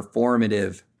sort of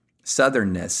performative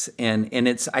Southernness. And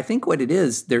it's, I think what it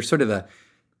is, there's sort of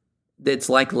it's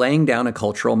like laying down a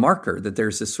cultural marker, that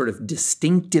there's this sort of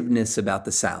distinctiveness about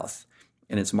the South.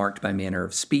 And it's marked by manner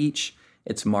of speech.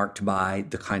 It's marked by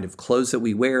the kind of clothes that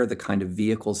we wear, the kind of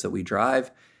vehicles that we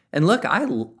drive. And look, I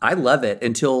love it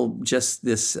until just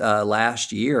this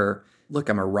last year. Look,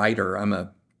 I'm a writer. I'm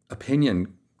a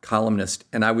opinion columnist,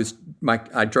 and I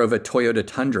drove a Toyota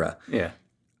Tundra. Yeah.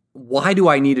 Why do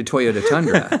I need a Toyota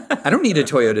Tundra? I don't need a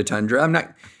Toyota Tundra.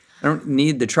 I don't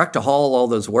need the truck to haul all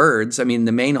those words. I mean,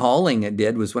 the main hauling it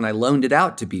did was when I loaned it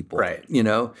out to people. Right.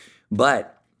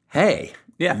 But hey,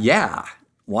 yeah,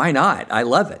 why not? I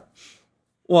love it.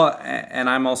 Well, and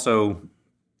I'm also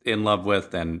in love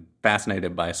with and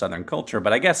fascinated by Southern culture,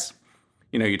 but I guess,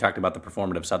 you talked about the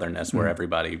performative Southernness where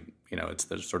everybody, it's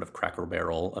the sort of Cracker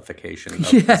Barrel-ification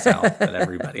of the South, that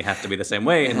everybody has to be the same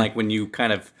way. And like when you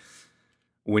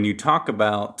talk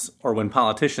about, or when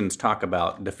politicians talk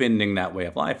about defending that way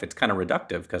of life, it's kind of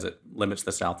reductive because it limits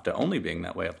the South to only being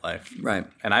that way of life. Right.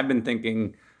 And I've been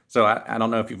thinking, so I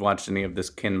don't know if you've watched any of this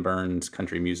Ken Burns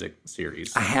country music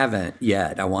series. I haven't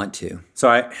yet. I want to. So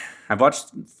I've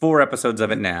watched 4 episodes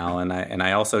of it now, and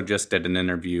I also just did an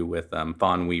interview with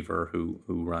Fawn Weaver, who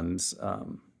runs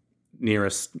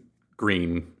Nearest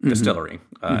Green Distillery.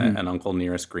 And Uncle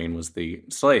Nearest Green was the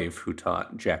slave who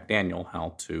taught Jack Daniel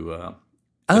how to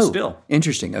distill.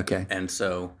 Interesting. Okay. And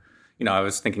so, I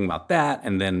was thinking about that,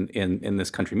 and then in this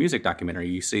country music documentary,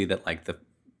 you see that like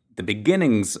the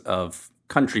beginnings of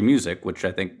country music, which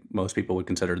I think most people would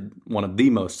consider one of the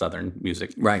most Southern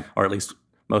music, right, or at least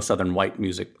most Southern white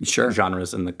music sure.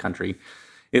 genres in the country,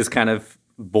 is kind of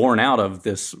born out of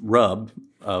this rub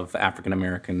of African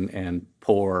American and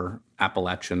poor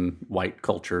Appalachian white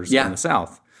cultures Yeah. in the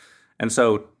South. And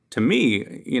so to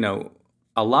me,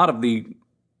 a lot of the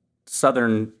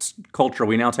Southern culture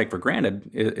we now take for granted,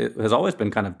 it has always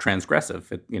been kind of transgressive.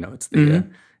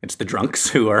 It's the drunks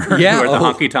who are, Yeah. who are the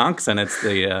Oh. honky tonks, and it's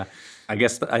the I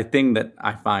guess the thing that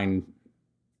I find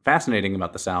fascinating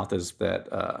about the South is that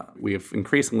we have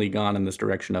increasingly gone in this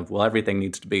direction of, well, everything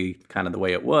needs to be kind of the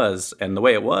way it was, and the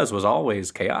way it was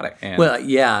always chaotic. And Well,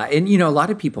 yeah. And, a lot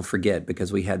of people forget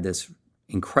because we had this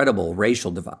incredible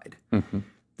racial divide. Mm-hmm.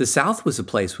 The South was a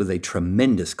place with a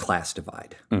tremendous class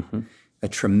divide. A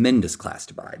tremendous class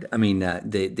divide. I mean,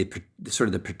 the sort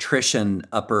of the patrician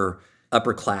upper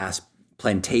class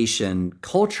plantation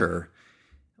culture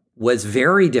was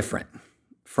very different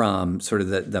from sort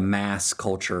of the mass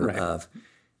culture of.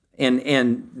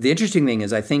 And the interesting thing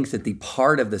is, I think that the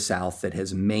part of the South that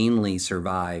has mainly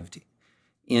survived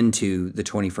into the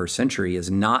 21st century is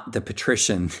not the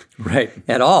patrician Right.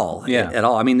 at all. Yeah. At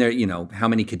all. I mean, there, how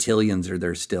many cotillions are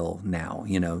there still now,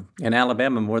 in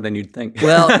Alabama more than you'd think.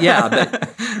 Well, yeah, but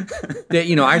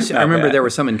I remember bad. there were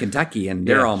some in Kentucky, and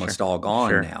they're Yeah, almost sure. all gone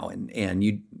Sure. now. And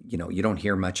you don't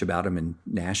hear much about them in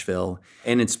Nashville.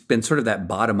 And it's been sort of that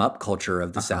bottom up culture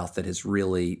of the South that has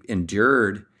really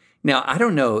endured. Now, I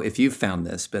don't know if you've found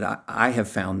this, but I have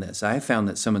found this. I have found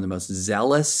that some of the most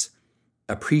zealous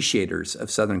appreciators of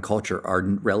Southern culture are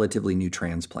relatively new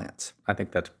transplants. I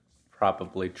think that's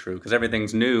probably true because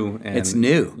everything's new. And It's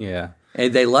new. Yeah.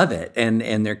 And they love it,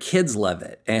 and their kids love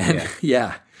it. And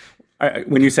yeah.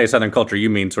 When you say Southern culture, you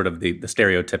mean sort of the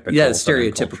stereotypical. Yeah, Southern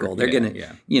stereotypical. culture. They're going to,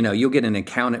 Yeah. You'll get an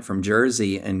accountant from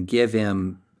Jersey and give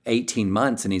him 18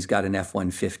 months and he's got an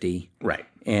F-150 Right.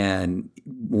 and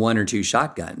one or two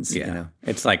shotguns, Yeah.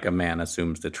 It's like a man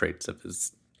assumes the traits of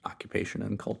his occupation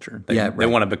and culture. They, Yeah, They right.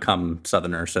 want to become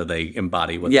Southerner, so they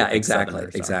embody what Yeah, they think exactly,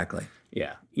 Southerners are. exactly.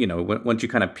 Yeah. Once you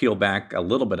kind of peel back a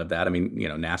little bit of that, I mean,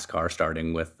 NASCAR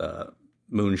starting with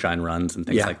moonshine runs and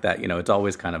things Yeah. like that, it's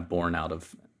always kind of born out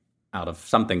of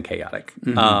something chaotic.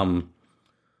 Mm-hmm.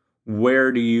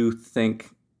 Where do you think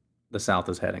the South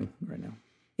is heading right now?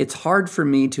 It's hard for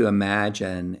me to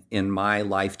imagine in my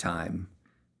lifetime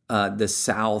the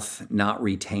South not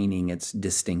retaining its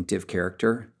distinctive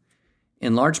character,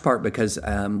 in large part because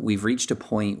we've reached a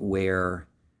point where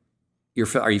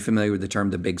are you familiar with the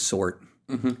term the big sort?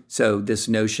 Mm-hmm. So this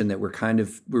notion that we're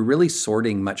really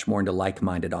sorting much more into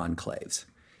like-minded enclaves.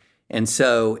 And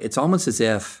so it's almost as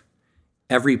if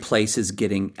every place is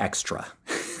getting extra.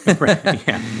 Right.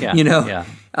 Yeah. Yeah.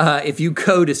 If you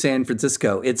go to San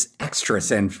Francisco, it's extra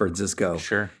San Francisco.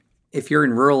 Sure. If you're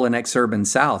in rural and exurban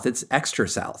South, it's extra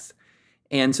South.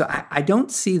 And so I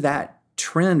don't see that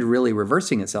trend really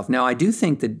reversing itself. Now, I do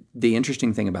think that the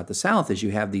interesting thing about the South is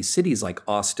you have these cities like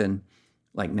Austin,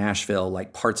 like Nashville,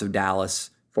 like parts of Dallas,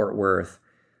 Fort Worth,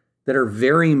 that are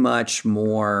very much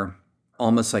more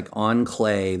almost like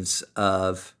enclaves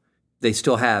of, they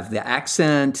still have the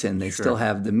accent and they still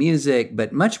have the music,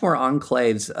 but much more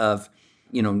enclaves of,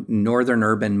 northern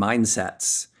urban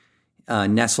mindsets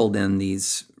nestled in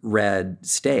these red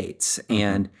states.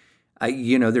 And,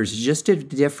 there's just a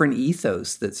different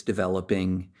ethos that's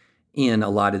developing in a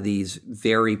lot of these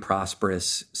very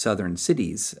prosperous southern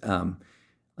cities.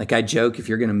 Like I joke, if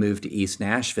you're going to move to East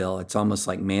Nashville, it's almost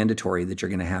like mandatory that you're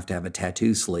going to have a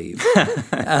tattoo sleeve.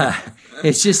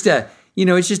 It's just a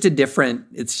different,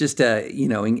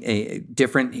 a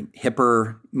different,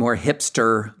 hipper, more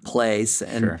hipster place.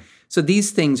 And so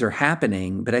these things are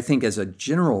happening, but I think as a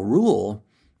general rule,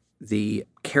 the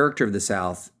character of the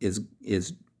South is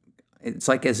it's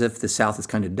like as if the South is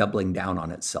kind of doubling down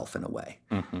on itself in a way.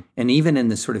 Mm-hmm. And even in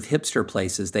the sort of hipster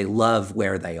places, they love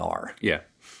where they are. Yeah.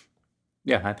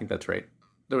 Yeah, I think that's right.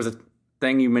 There was a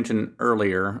thing you mentioned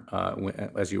earlier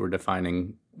as you were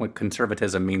defining what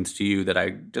conservatism means to you that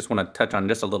I just want to touch on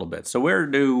just a little bit. So where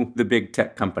do the big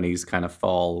tech companies kind of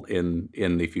fall in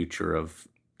the future of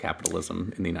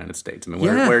capitalism in the United States? I mean,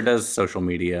 where does social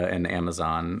media and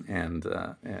Amazon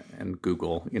and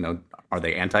Google, are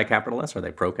they anti-capitalist? Are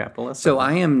they pro-capitalist? So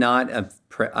I am not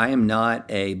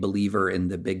a believer in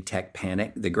the big tech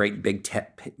panic, the great big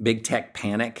tech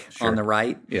panic on the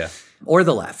right, or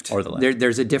the left.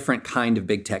 There's a different kind of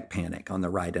big tech panic on the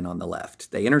right and on the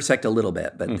left. They intersect a little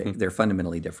bit, but they're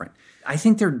fundamentally different. I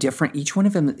think they're different. Each one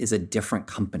of them is a different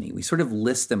company. We sort of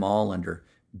list them all under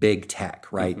big tech,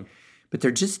 right? Mm-hmm. But they're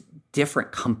just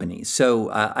different companies. So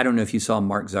I don't know if you saw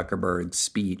Mark Zuckerberg's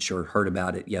speech or heard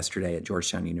about it yesterday at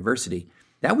Georgetown University.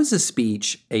 That was a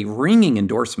speech, a ringing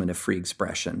endorsement of free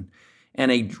expression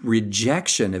and a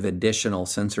rejection of additional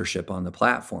censorship on the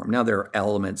platform. Now, there are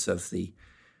elements of the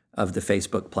of the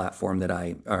Facebook platform that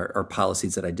are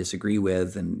policies that I disagree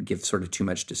with and give sort of too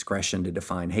much discretion to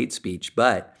define hate speech.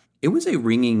 But it was a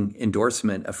ringing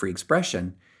endorsement of free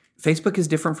expression. Facebook is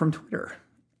different from Twitter.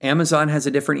 Amazon has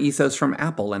a different ethos from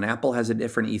Apple, and Apple has a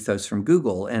different ethos from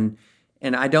Google. And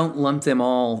I don't lump them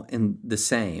all in the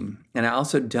same. And I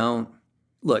also don't,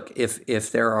 look,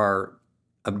 if there are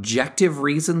objective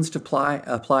reasons to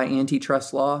apply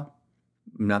antitrust law,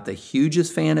 I'm not the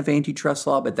hugest fan of antitrust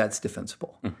law, but that's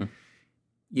defensible. Mm-hmm.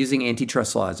 Using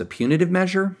antitrust law as a punitive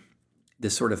measure,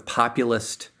 this sort of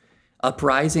populist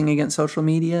uprising against social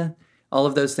media, all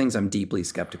of those things, I'm deeply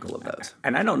skeptical of those.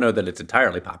 And I don't know that it's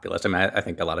entirely populist. I mean, I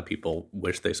think a lot of people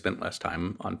wish they spent less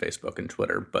time on Facebook and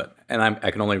Twitter,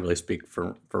 I can only really speak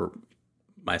for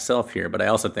myself here, but I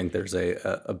also think there's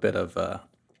a bit of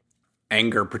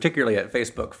anger, particularly at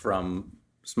Facebook, from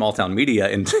small town media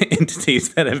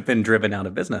entities that have been driven out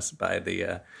of business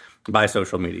by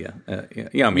social media.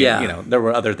 There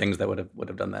were other things that would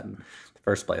have done that in the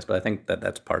first place, but I think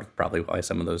that's part of probably why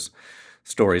some of those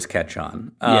stories catch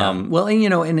on. Well,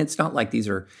 and it's not like these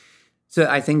are. So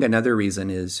I think another reason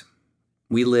is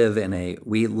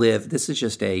this is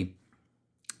just a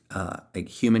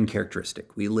human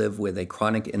characteristic. We live with a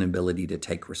chronic inability to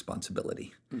take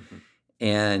responsibility. Mm-hmm.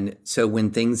 And so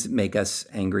when things make us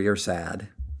angry or sad,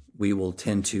 we will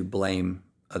tend to blame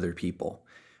other people.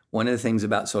 One of the things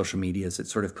about social media is it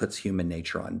sort of puts human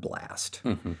nature on blast.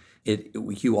 Mm-hmm.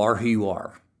 You are who you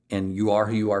are, and you are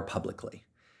who you are publicly.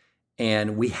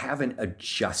 And we haven't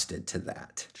adjusted to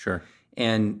that. Sure.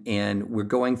 And we're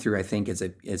going through, I think, as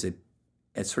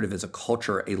a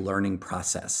culture, a learning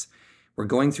process. We're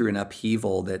going through an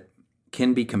upheaval that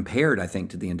can be compared, I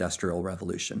think, to the Industrial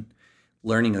Revolution.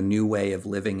 Learning a new way of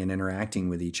living and interacting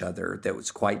with each other that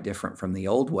was quite different from the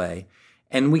old way.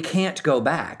 And we can't go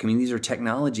back. I mean, these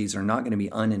technologies are not going to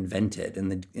be uninvented,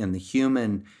 and the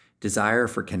human desire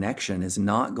for connection is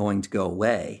not going to go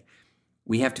away.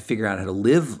 We have to figure out how to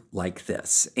live like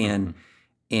this. And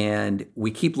we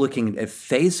keep looking at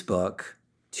Facebook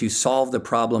to solve the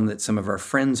problem that some of our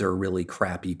friends are really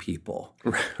crappy people.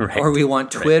 Right. Or we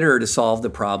want Twitter to solve the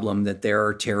problem that there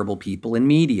are terrible people in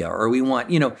media. Or we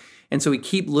want, and so we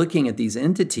keep looking at these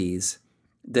entities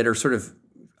that are sort of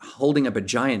holding up a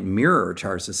giant mirror to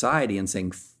our society and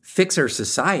saying, fix our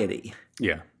society.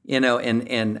 Yeah.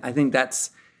 And I think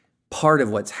that's part of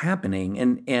what's happening.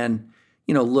 And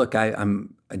look,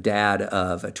 I'm a dad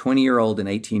of a 20-year-old, an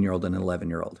 18-year-old, and an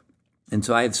 11-year-old. And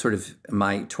so I have sort of,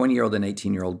 my 20-year-old and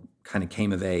 18-year-old kind of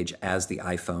came of age as the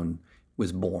iPhone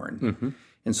was born, mm-hmm.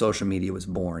 and social media was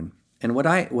born. And what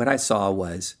I saw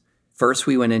was, first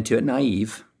we went into it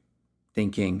naive,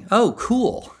 thinking, oh,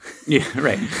 cool. Yeah,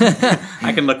 right.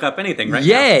 I can look up anything right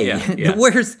Yay. now.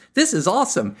 Yeah. This is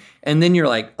awesome. And then you're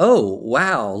like, oh,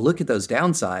 wow, look at those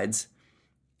downsides.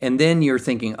 And then you're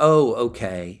thinking, oh,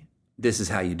 okay, this is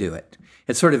how you do it.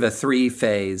 It's sort of a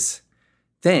 3-phase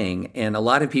thing, and a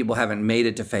lot of people haven't made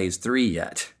it to phase 3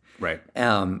 yet. Right.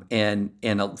 And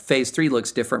phase 3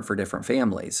 looks different for different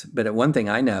families. But one thing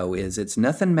I know is it's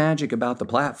nothing magic about the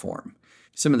platform.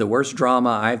 Some of the worst drama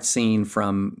I've seen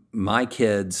from my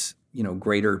kids,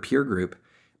 greater peer group,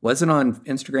 wasn't on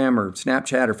Instagram or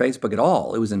Snapchat or Facebook at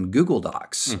all. It was in Google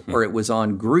Docs, mm-hmm. or it was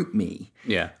on GroupMe.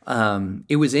 Yeah.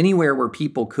 It was anywhere where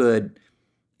people could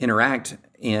interact,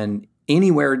 and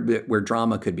anywhere where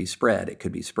drama could be spread, it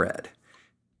could be spread.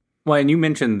 Well, and you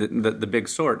mentioned the big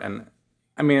sort, and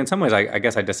I mean, in some ways, I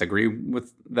guess I disagree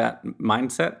with that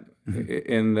mindset,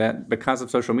 mm-hmm. in that because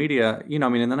of social media, in the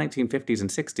 1950s and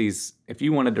 60s, if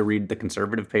you wanted to read the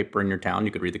conservative paper in your town,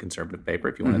 you could read the conservative paper.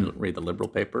 If you wanted mm-hmm. to read the liberal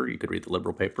paper, you could read the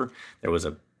liberal paper. There was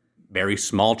a very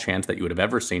small chance that you would have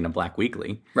ever seen a Black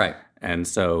Weekly. Right. And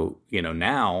so,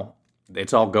 now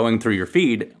it's all going through your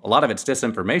feed. A lot of it's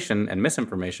disinformation and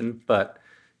misinformation, but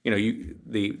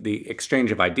the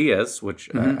exchange of ideas, which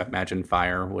mm-hmm. I imagine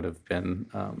FIRE would have been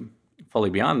fully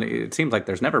beyond. It seems like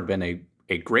there's never been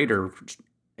a greater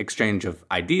exchange of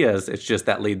ideas. It's just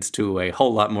that leads to a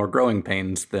whole lot more growing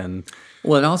pains than.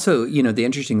 Well, and also, the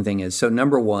interesting thing is, so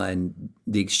number one,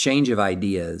 the exchange of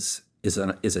ideas is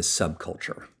a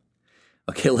subculture.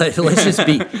 Okay, let's just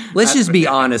be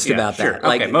honest about sure. that.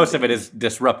 Okay, most of it is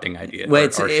disrupting ideas.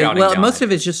 Or shouting down most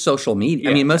of it's just social media.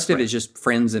 Yeah, I mean, most of it is just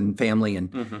friends and family and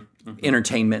mm-hmm, mm-hmm.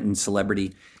 entertainment and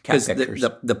celebrity. Because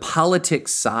the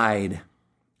politics side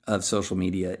of social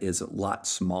media is a lot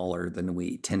smaller than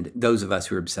we tend to, those of us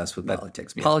who are obsessed with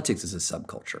politics. Yeah. Politics is a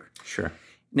subculture. Sure.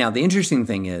 Now, the interesting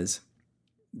thing is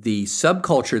the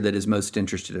subculture that is most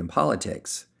interested in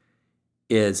politics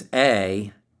is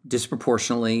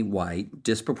disproportionately white,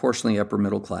 disproportionately upper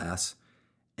middle class,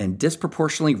 and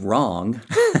disproportionately wrong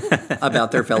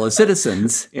about their fellow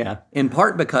citizens. Yeah. In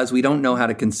part because we don't know how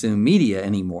to consume media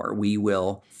anymore. We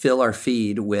will fill our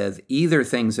feed with either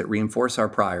things that reinforce our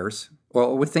priors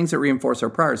or with things that reinforce our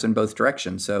priors in both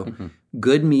directions. So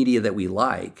good media that we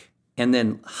like, and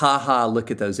then, look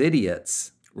at those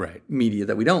idiots. Right. Media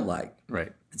that we don't like.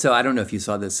 Right. So I don't know if you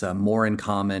saw this More in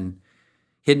Common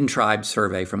Hidden Tribe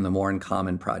survey from the More in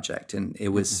Common Project, and it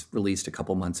was released a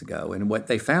couple months ago. And what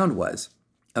they found was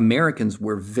Americans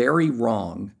were very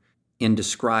wrong in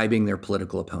describing their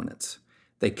political opponents.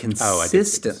 They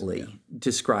consistently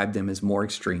described them as more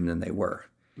extreme than they were.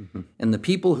 And the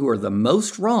people who are the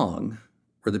most wrong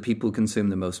were the people who consume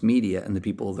the most media, and the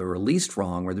people that were least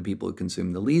wrong were the people who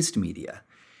consume the least media.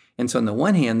 And so on the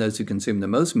one hand, those who consume the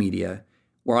most media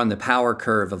were on the power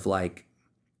curve of like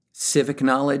civic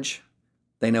knowledge.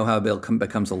 They know how a bill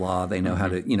becomes a law. They know how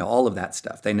to, all of that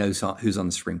stuff. They know who's on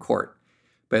the Supreme Court.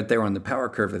 But they were on the power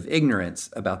curve of ignorance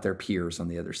about their peers on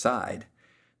the other side.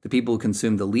 The people who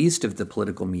consume the least of the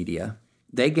political media,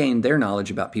 they gained their knowledge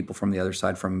about people from the other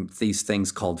side from these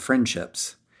things called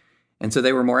friendships. And so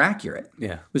they were more accurate.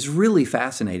 Yeah. It was really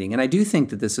fascinating. And I do think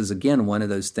that this is, again, one of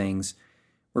those things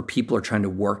where people are trying to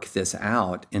work this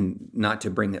out, and not to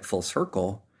bring it full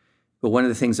circle. But one of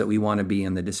the things that we want to be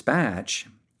in the Dispatch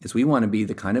is we want to be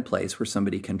the kind of place where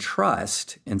somebody can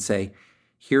trust and say,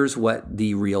 here's what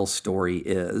the real story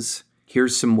is.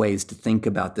 Here's some ways to think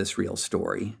about this real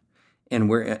story. And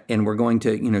we're going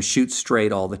to, shoot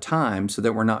straight all the time so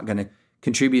that we're not going to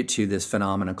contribute to this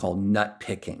phenomenon called nut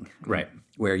picking. Right.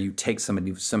 Where you take some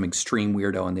extreme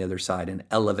weirdo on the other side and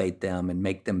elevate them and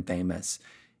make them famous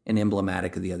and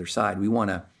emblematic of the other side.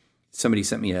 Somebody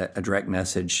sent me a direct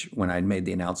message when I'd made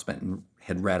the announcement and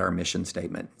had read our mission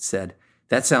statement. It said,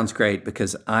 that sounds great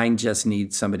because I just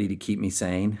need somebody to keep me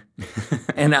sane.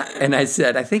 and I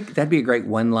said, I think that'd be a great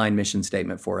one-line mission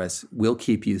statement for us. We'll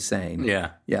keep you sane.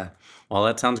 Yeah. Yeah. Well,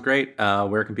 that sounds great.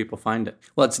 Where can people find it?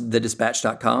 Well, it's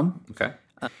thedispatch.com. Okay.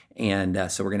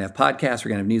 And so we're going to have podcasts, we're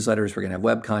going to have newsletters, we're going to have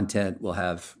web content. We'll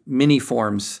have many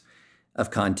forms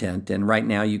of content. And right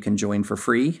now you can join for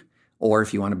free, or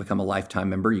if you want to become a lifetime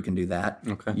member, you can do that.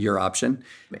 Okay. Your option.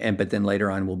 But then later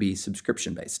on we'll be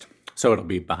subscription-based. So it'll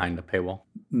be behind a paywall?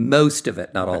 Most of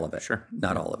it, not all of it. Sure.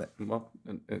 Not all of it. Well,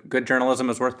 good journalism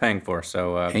is worth paying for.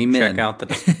 So Amen. Check out the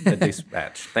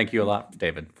Dispatch. Thank you a lot,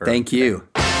 David. Thank you.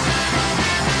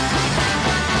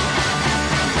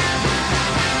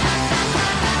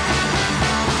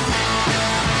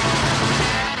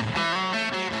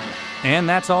 And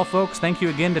that's all, folks. Thank you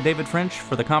again to David French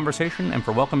for the conversation and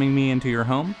for welcoming me into your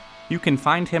home. You can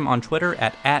find him on Twitter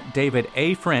at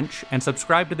 @DavidAFrench and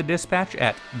subscribe to The Dispatch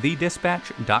at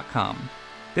thedispatch.com.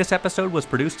 This episode was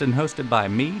produced and hosted by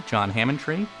me, John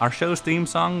Hammontree. Our show's theme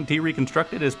song,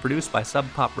 Dereconstructed, is produced by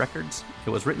Sub Pop Records.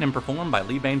 It was written and performed by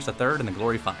Lee Baines III and the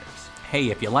Glory Fires. Hey,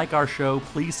 if you like our show,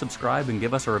 please subscribe and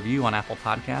give us a review on Apple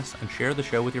Podcasts and share the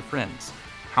show with your friends.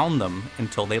 Hound them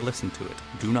until they listen to it.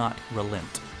 Do not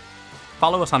relent.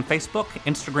 Follow us on Facebook,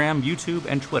 Instagram, YouTube,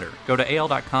 and Twitter. Go to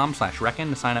al.com/reckon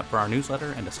to sign up for our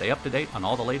newsletter and to stay up to date on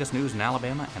all the latest news in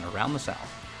Alabama and around the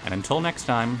South. And until next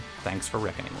time, thanks for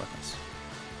reckoning with us.